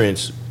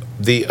insurance,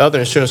 the other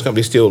insurance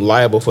company is still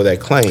liable for that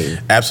claim?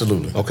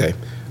 Absolutely. Okay.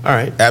 All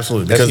right.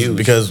 Absolutely.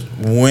 Because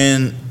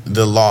when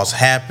the loss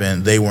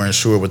happened, they were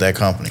insured with that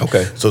company.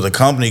 Okay. So the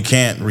company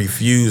can't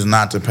refuse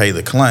not to pay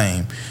the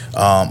claim.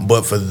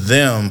 But for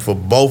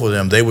both of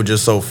them, they were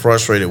just so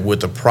frustrated with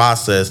the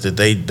process that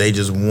they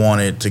just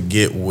wanted to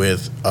get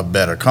with a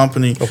better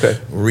company. Okay.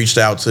 Reached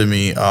out to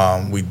me.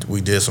 We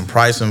did some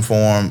pricing for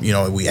them.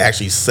 We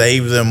actually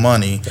saved them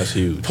money. That's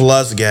huge.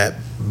 Plus got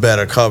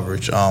better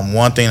coverage.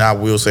 One thing I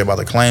will say about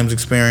the claims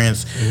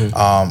experience,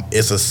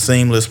 it's a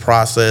seamless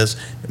process.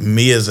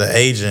 Me as an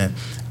agent,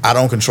 I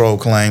don't control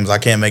claims. I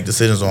can't make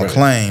decisions on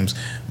claims,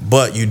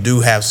 but you do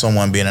have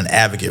someone being an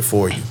advocate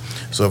for you.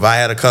 So if I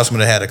had a customer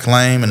that had a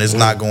claim and it's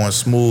not going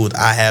smooth,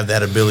 I have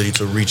that ability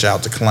to reach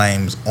out to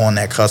claims on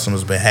that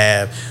customer's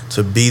behalf,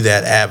 to be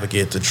that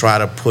advocate, to try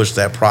to push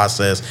that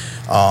process.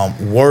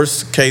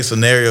 Worst case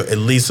scenario, at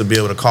least to be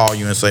able to call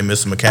you and say,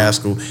 Mr.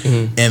 McCaskill,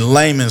 in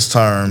layman's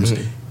terms,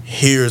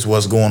 here's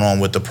what's going on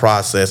with the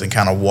process, and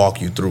kind of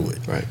walk you through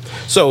it. Right.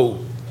 So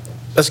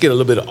let's get a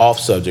little bit off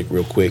subject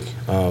real quick.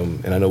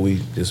 And I know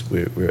we're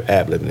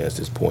ad-libbing at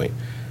this point.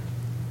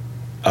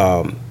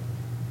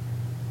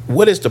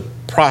 What is the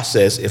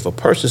process if a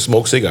person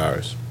smokes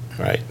cigars,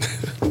 right?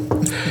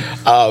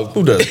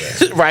 Who does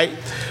that? Right.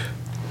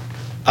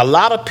 A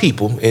lot of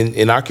people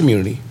in our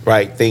community,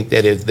 right, think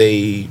that if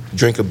they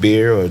drink a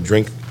beer or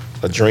drink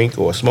a drink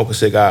or smoke a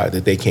cigar,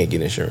 that they can't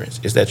get insurance.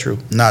 Is that true?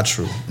 Not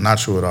true. Not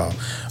true at all.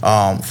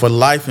 For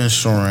life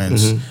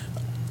insurance,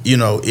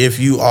 if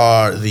you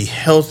are the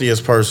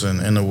healthiest person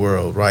in the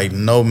world, right,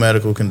 no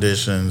medical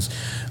conditions,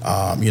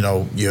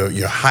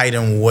 your height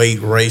and weight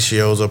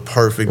ratios are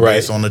perfect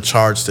based on the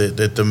charts that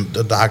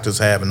the doctors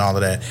have and all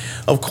of that.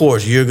 Of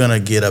course, you're going to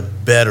get a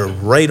better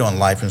rate on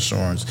life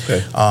insurance,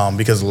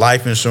 because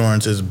life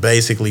insurance is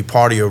basically,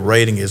 part of your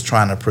rating is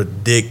trying to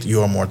predict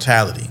your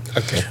mortality.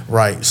 Okay.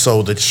 Right.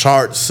 So the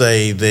charts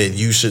say that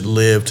you should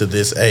live to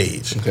this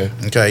age.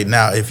 Okay.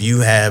 Now, if you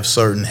have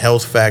certain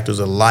health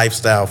factors or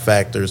lifestyle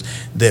factors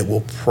that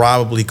will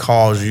probably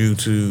cause you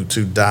to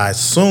die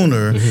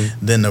sooner,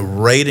 then the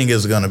rating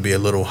is going to be a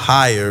little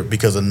higher,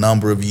 because the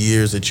number of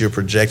years that you're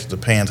projected to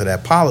pay into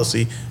that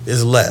policy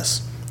is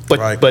less.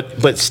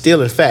 But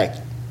still, in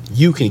fact,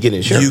 you can get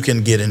insurance. You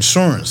can get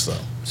insurance, though.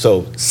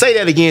 So say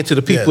that again to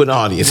the people in the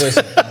audience.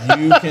 Listen,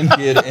 you can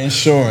get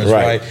insurance,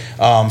 right?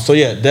 So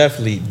yeah,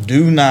 definitely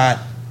do not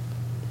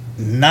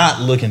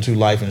look into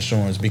life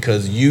insurance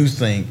because you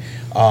think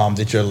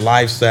that your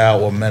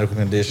lifestyle or medical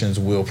conditions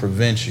will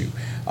prevent you.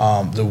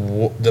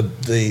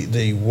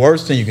 The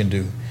worst thing you can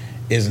do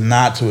is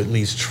not to at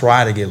least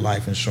try to get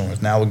life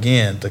insurance. Now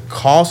again, the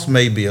cost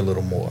may be a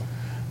little more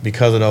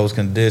because of those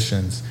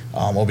conditions,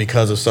 or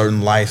because of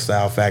certain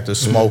lifestyle factors.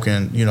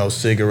 Smoking,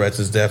 cigarettes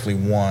is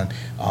definitely one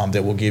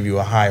that will give you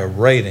a higher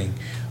rating.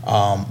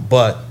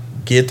 But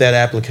get that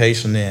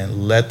application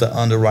in, let the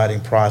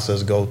underwriting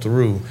process go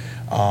through.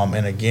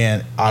 And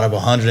again, out of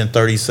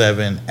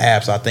 137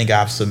 apps, I think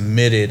I've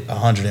submitted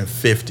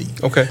 150.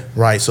 Okay.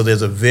 Right. So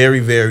there's a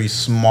very, very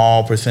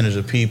small percentage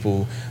of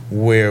people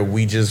where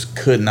we just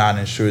could not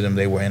insure them;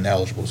 they were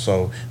ineligible.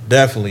 So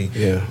definitely,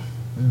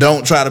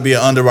 don't try to be an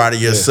underwriter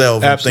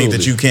yourself and think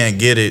that you can't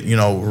get it.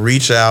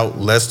 Reach out,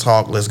 let's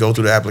talk, let's go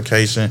through the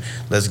application,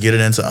 let's get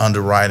it into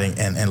underwriting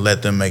and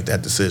let them make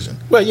that decision.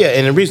 Well, yeah,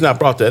 and the reason I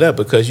brought that up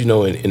because, in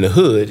the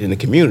hood, in the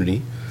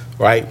community,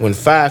 right, when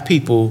 5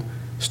 people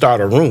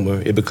start a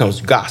rumor, it becomes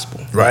gospel,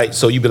 right?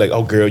 So you be like,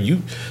 oh, girl,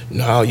 you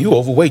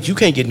overweight, you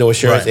can't get no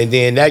insurance. Right. And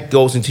then that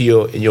goes into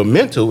your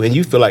mental, and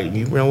you feel like,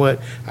 you know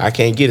what, I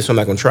can't get it, so I'm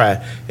not going to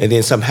try. And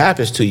then something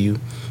happens to you,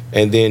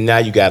 and then now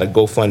you got a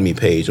GoFundMe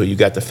page, or you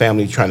got the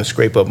family trying to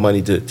scrape up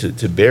money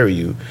to bury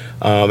you,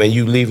 and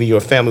you leaving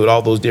your family with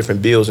all those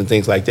different bills and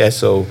things like that.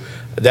 So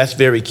that's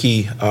very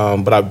key.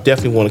 But I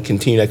definitely want to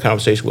continue that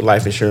conversation with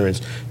life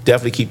insurance.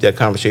 Definitely keep that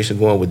conversation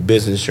going with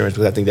business insurance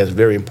because I think that's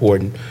very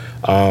important.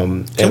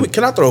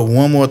 Can I throw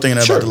one more thing in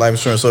about the life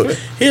insurance? So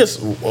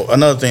here's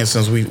another thing,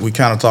 since we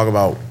kind of talk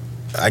about,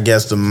 I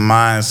guess, the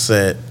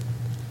mindset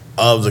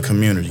of the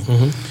community.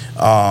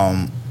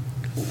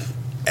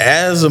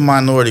 As a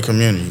minority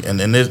community, and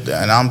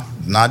I'm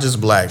not just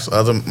blacks,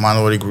 other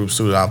minority groups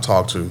too that I've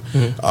talked to,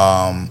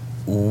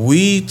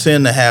 we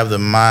tend to have the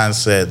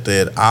mindset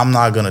that I'm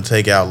not going to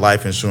take out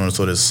life insurance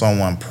so that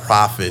someone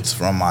profits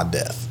from my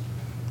death.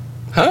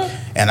 Huh?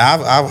 And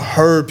I've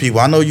heard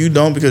people, I know you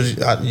don't because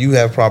you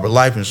have proper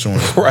life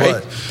insurance,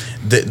 right?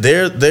 But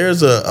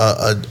there's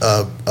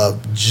a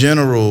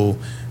general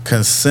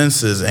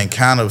consensus and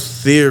kind of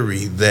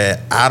theory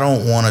that I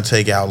don't want to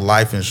take out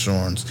life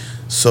insurance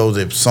so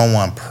that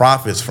someone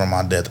profits from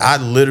my death. I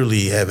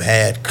literally have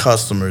had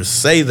customers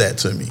say that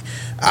to me.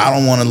 I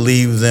don't want to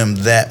leave them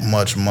that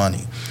much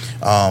money.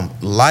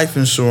 Life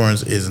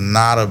insurance is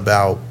not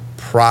about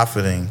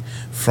profiting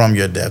from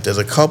your death. There's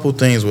a couple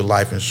things with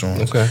life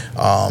insurance. Okay.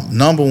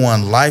 Number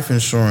one, life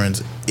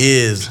insurance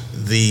is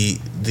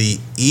the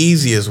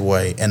easiest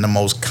way and the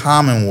most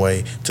common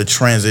way to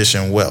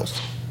transition wealth.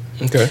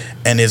 Okay.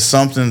 And it's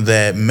something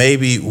that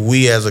maybe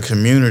we as a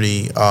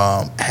community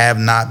have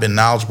not been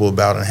knowledgeable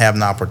about and have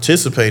not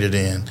participated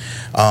in.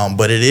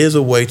 But it is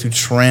a way to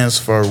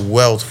transfer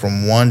wealth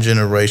from one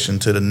generation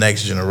to the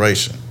next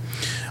generation.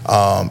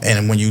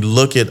 And when you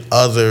look at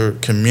other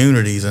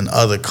communities and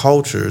other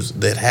cultures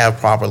that have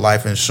proper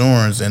life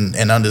insurance and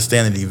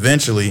understand that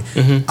eventually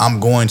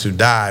I'm going to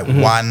die,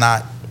 why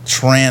not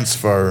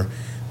transfer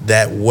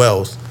that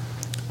wealth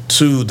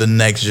to the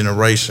next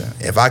generation?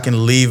 If I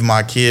can leave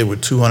my kid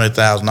with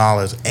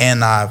 $200,000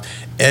 and I've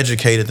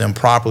educated them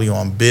properly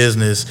on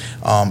business,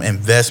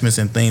 investments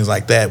and things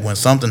like that, when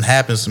something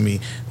happens to me,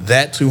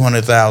 that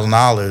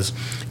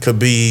 $200,000 could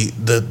be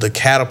the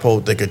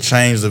catapult that could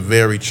change the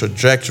very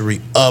trajectory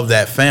of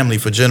that family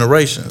for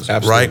generations.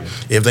 Absolutely.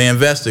 Right? If they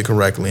invest it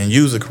correctly and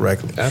use it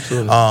correctly.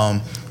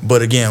 Absolutely.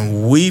 But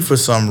again, we, for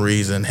some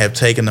reason, have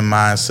taken the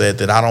mindset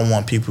that I don't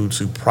want people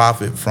to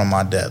profit from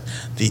my death.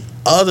 The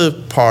other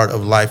part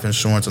of life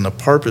insurance and the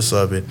purpose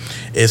of it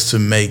is to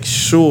make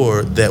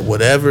sure that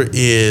whatever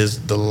is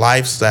the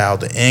lifestyle,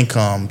 the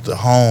income, the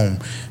home,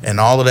 and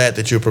all of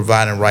that you're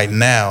providing right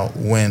now,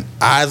 when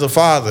I, as a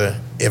father,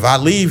 if I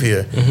leave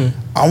here,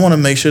 I want to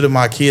make sure that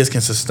my kids can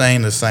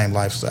sustain the same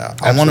lifestyle.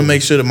 Absolutely. I want to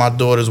make sure that my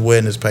daughter's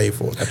wedding is paid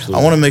for. Absolutely.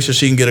 I want to make sure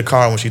she can get a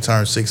car when she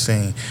turns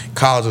 16.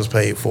 College is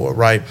paid for,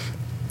 right?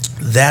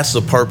 That's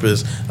the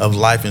purpose of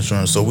life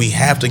insurance. So we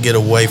have to get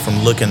away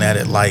from looking at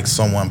it like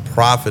someone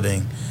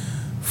profiting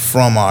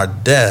from our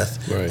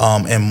death, right.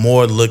 And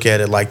more look at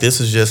it like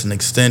this is just an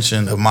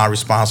extension of my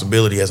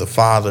responsibility as a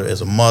father,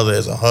 as a mother,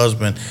 as a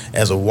husband,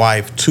 as a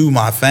wife to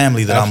my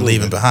family that Absolutely. I'm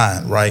leaving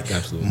behind, right?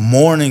 Absolutely.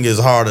 Mourning is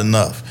hard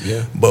enough,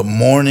 but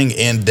mourning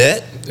in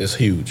debt is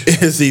huge.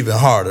 It's even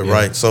harder,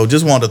 right? So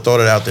just wanted to throw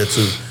that out there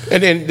too.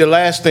 And then the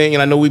last thing,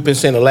 and I know we've been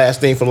saying the last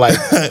thing for like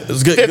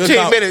it's good,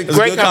 15 minutes. It's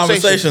Great good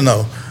conversation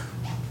though.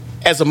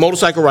 As a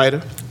motorcycle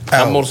rider,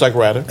 I'm a motorcycle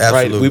rider,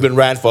 right? We've been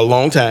riding for a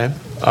long time.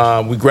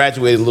 We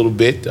graduated a little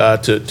bit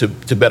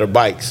to better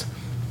bikes.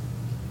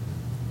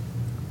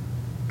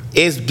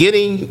 Is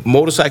getting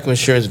motorcycle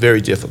insurance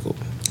very difficult?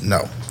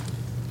 No.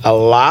 A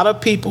lot of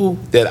people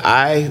that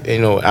I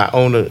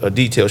own a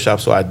detail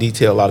shop, so I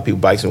detail a lot of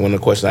people's bikes, and one of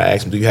the questions I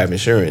ask them, do you have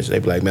insurance? They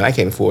be like, man, I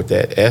can't afford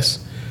that.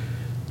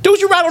 Dude,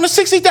 you ride on a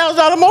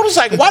 $60,000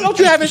 motorcycle. Why don't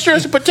you have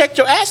insurance to protect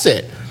your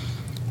asset?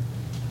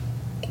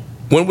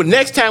 When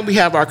next time we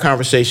have our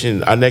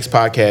conversation, our next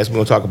podcast, we're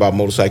going to talk about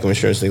motorcycle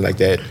insurance, things like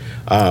that.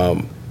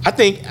 I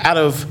think out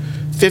of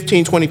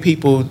 15, 20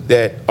 people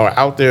that are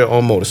out there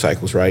on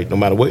motorcycles, right, no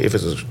matter what, if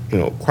it's a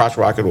crotch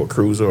rocket or a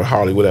cruiser or a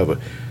Harley, whatever,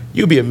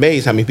 you'd be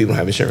amazed how many people don't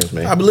have insurance,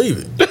 man. I believe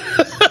it.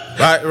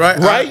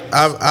 right.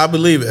 I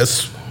believe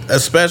it.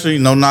 Especially,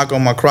 no knock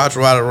on my crotch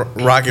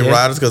rocket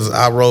riders, because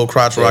I rode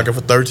crotch rocket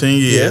for 13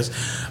 years.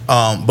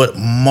 Yeah. But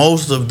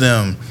most of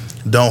them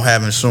don't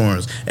have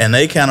insurance, and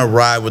they kind of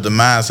ride with the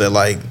mindset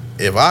like,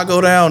 if I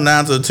go down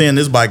 9 to 10,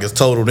 this bike is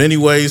totaled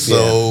anyway.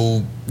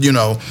 So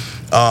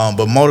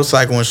but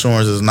motorcycle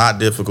insurance is not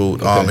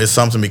difficult. It's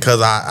something, because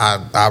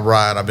I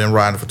ride. I've been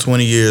riding for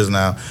 20 years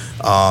now.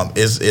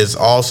 It's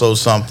also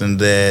something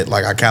that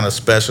like I kind of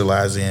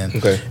specialize in.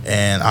 Okay.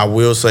 And I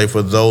will say,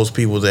 for those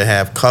people that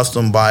have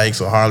custom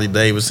bikes or Harley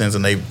Davidsons,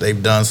 and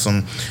they've done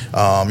some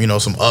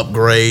some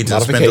upgrades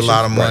and spent a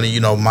lot of money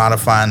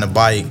modifying the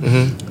bike.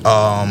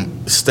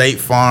 Mm-hmm. State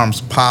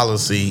Farm's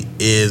policy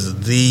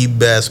is the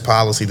best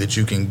policy that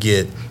you can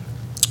get,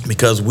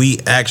 because we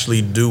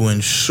actually do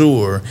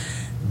insure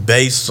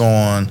based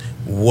on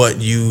what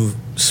you've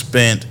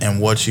spent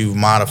and what you've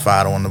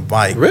modified on the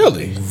bike.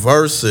 Really?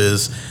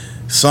 Versus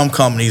some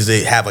companies,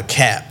 they have a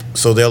cap.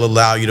 So they'll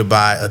allow you to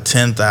buy a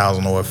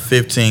 $10,000 or a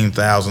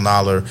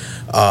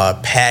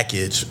 $15,000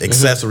 package,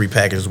 accessory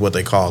package is what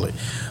they call it.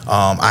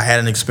 I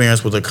had an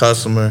experience with a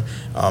customer.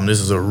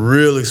 This is a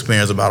real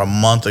experience about a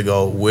month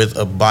ago with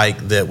a bike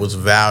that was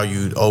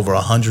valued over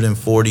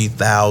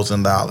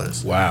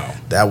 $140,000. Wow.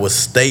 That was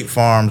State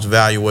Farm's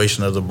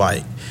valuation of the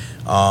bike.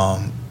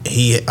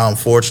 He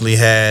unfortunately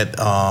had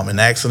an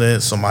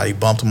accident. Somebody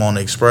bumped him on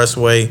the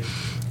expressway,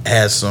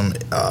 had some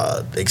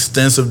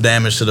extensive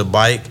damage to the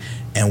bike,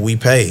 and we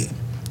paid.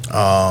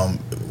 Wow.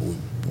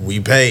 We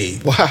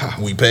paid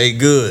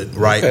good,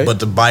 right? Okay. But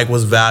the bike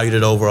was valued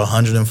at over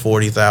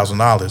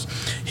 $140,000.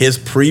 His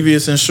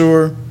previous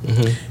insurer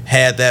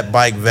had that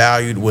bike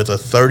valued with a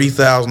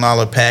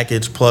 $30,000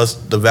 package plus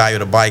the value of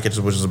the bike, which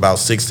was about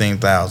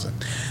 $16,000.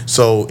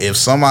 So if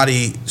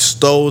somebody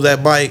stole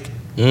that bike,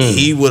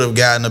 he would have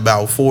gotten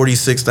about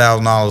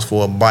 $46,000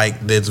 for a bike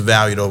that's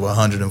valued over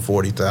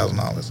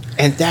 $140,000.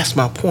 And that's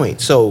my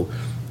point. So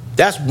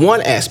that's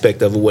one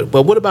aspect of it.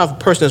 But what about a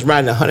person that's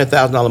riding a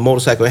 $100,000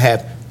 motorcycle and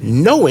have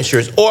no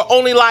insurance or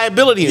only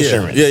liability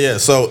insurance? Yeah.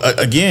 So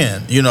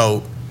again,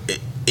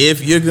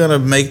 if you're gonna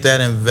make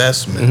that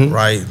investment,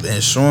 right? The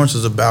insurance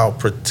is about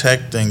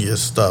protecting your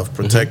stuff,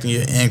 protecting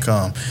your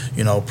income,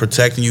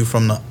 protecting you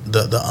from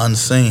the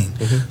unseen.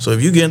 So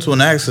if you get into an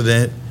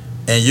accident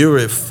and you're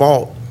at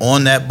fault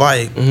on that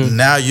bike,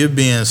 now you're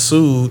being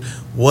sued.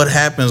 What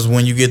happens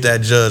when you get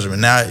that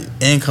judgment? Now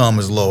income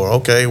is lower.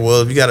 Okay,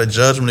 well, if you got a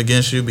judgment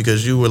against you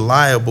because you were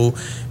liable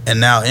and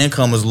now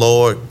income is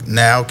lower,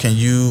 now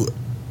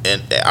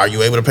are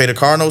you able to pay the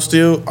car note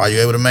still? Are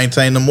you able to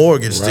maintain the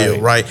mortgage still,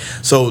 right?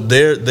 So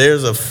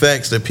there's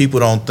effects that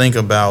people don't think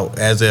about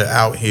as they're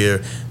out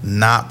here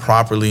not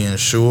properly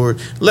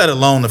insured, let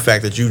alone the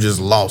fact that you just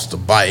lost the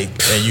bike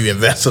and you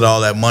invested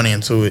all that money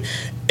into it.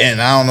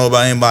 And I don't know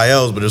about anybody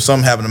else, but if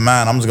something happened to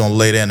mine, I'm just gonna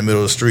lay there in the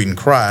middle of the street and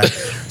cry.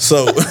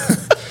 So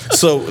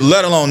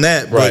let alone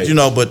that, but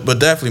but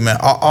definitely, man,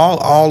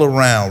 all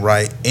around,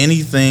 right?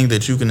 Anything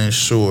that you can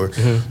insure,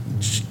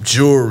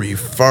 jewelry,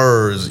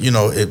 furs,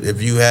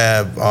 if you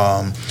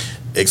have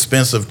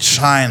expensive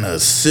china,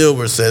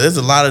 silver set, there's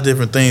a lot of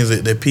different things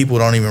that people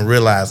don't even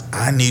realize.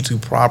 I need to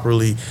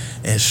properly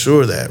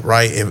insure that,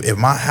 right? If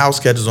my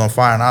house catches on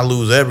fire and I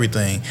lose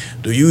everything,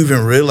 do you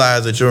even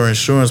realize that your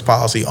insurance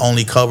policy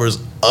only covers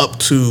up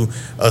to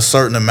a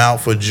certain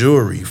amount for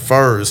jewelry,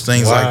 furs,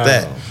 things like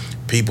that?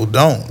 People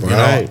don't.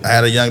 I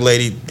had a young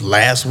lady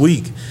last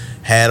week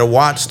had a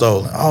watch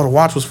stolen. Oh, the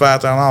watch was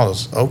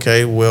 $5,000.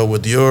 Okay, well,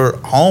 with your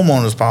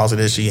homeowner's policy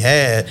that she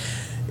had,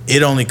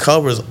 it only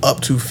covers up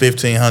to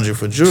 $1,500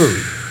 for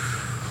jewelry.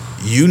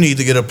 You need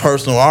to get a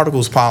personal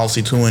articles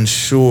policy to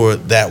insure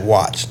that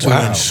watch,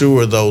 to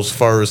insure those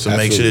furs, to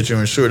make sure that you're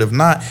insured. If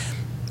not,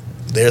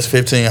 there's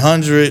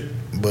 $1,500,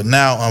 but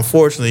now,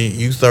 unfortunately,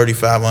 you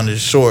 $3,500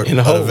 short of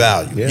the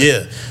value.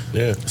 Yeah.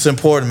 It's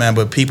important, man,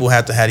 but people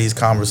have to have these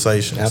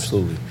conversations.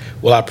 Absolutely.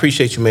 Well, I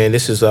appreciate you, man.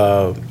 This is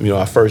our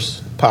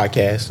first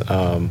podcast.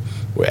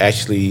 We're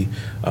actually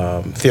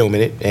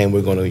filming it, and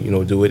we're going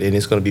to do it, and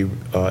it's going to be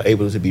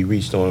able to be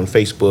reached on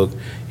Facebook,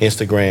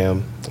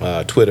 Instagram,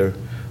 Twitter,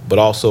 but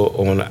also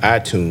on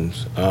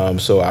iTunes.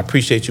 So I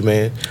appreciate you,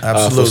 man.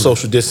 Absolutely. For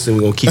social distancing,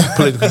 we're going to keep it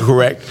politically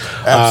correct.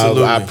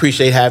 Absolutely. I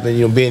appreciate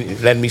having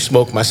letting me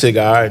smoke my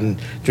cigar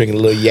and drinking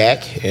a little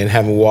yak and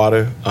having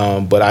water.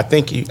 But I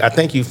thank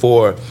you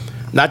for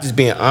not just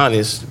being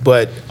honest,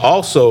 but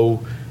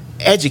also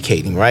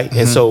educating, right?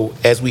 And so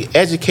as we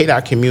educate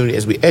our community,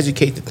 as we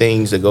educate the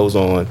things that goes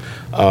on,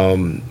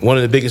 one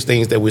of the biggest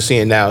things that we're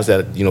seeing now is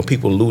that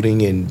people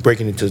looting and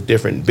breaking into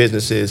different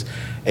businesses,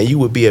 and you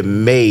would be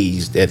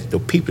amazed that the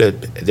people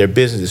that their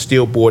business is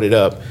still boarded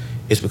up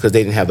is because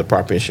they didn't have the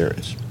proper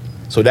insurance.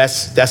 So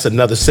that's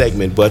another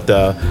segment. But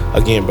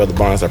again, Brother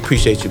Barnes, I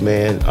appreciate you,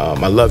 man.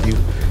 I love you.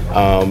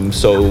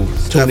 So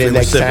tune in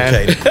next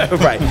time.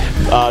 Right.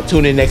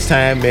 Tune in next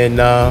time, and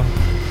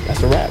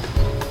that's a wrap.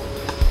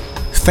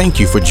 Thank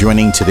you for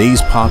joining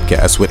today's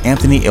podcast with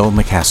Anthony L.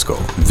 McCaskill.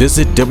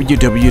 Visit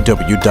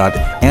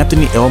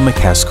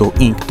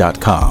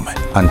www.anthonylmccaskillinc.com.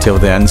 Until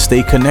then,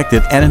 stay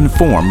connected and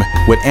informed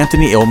with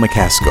Anthony L.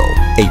 McCaskill,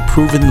 a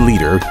proven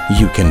leader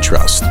you can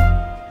trust.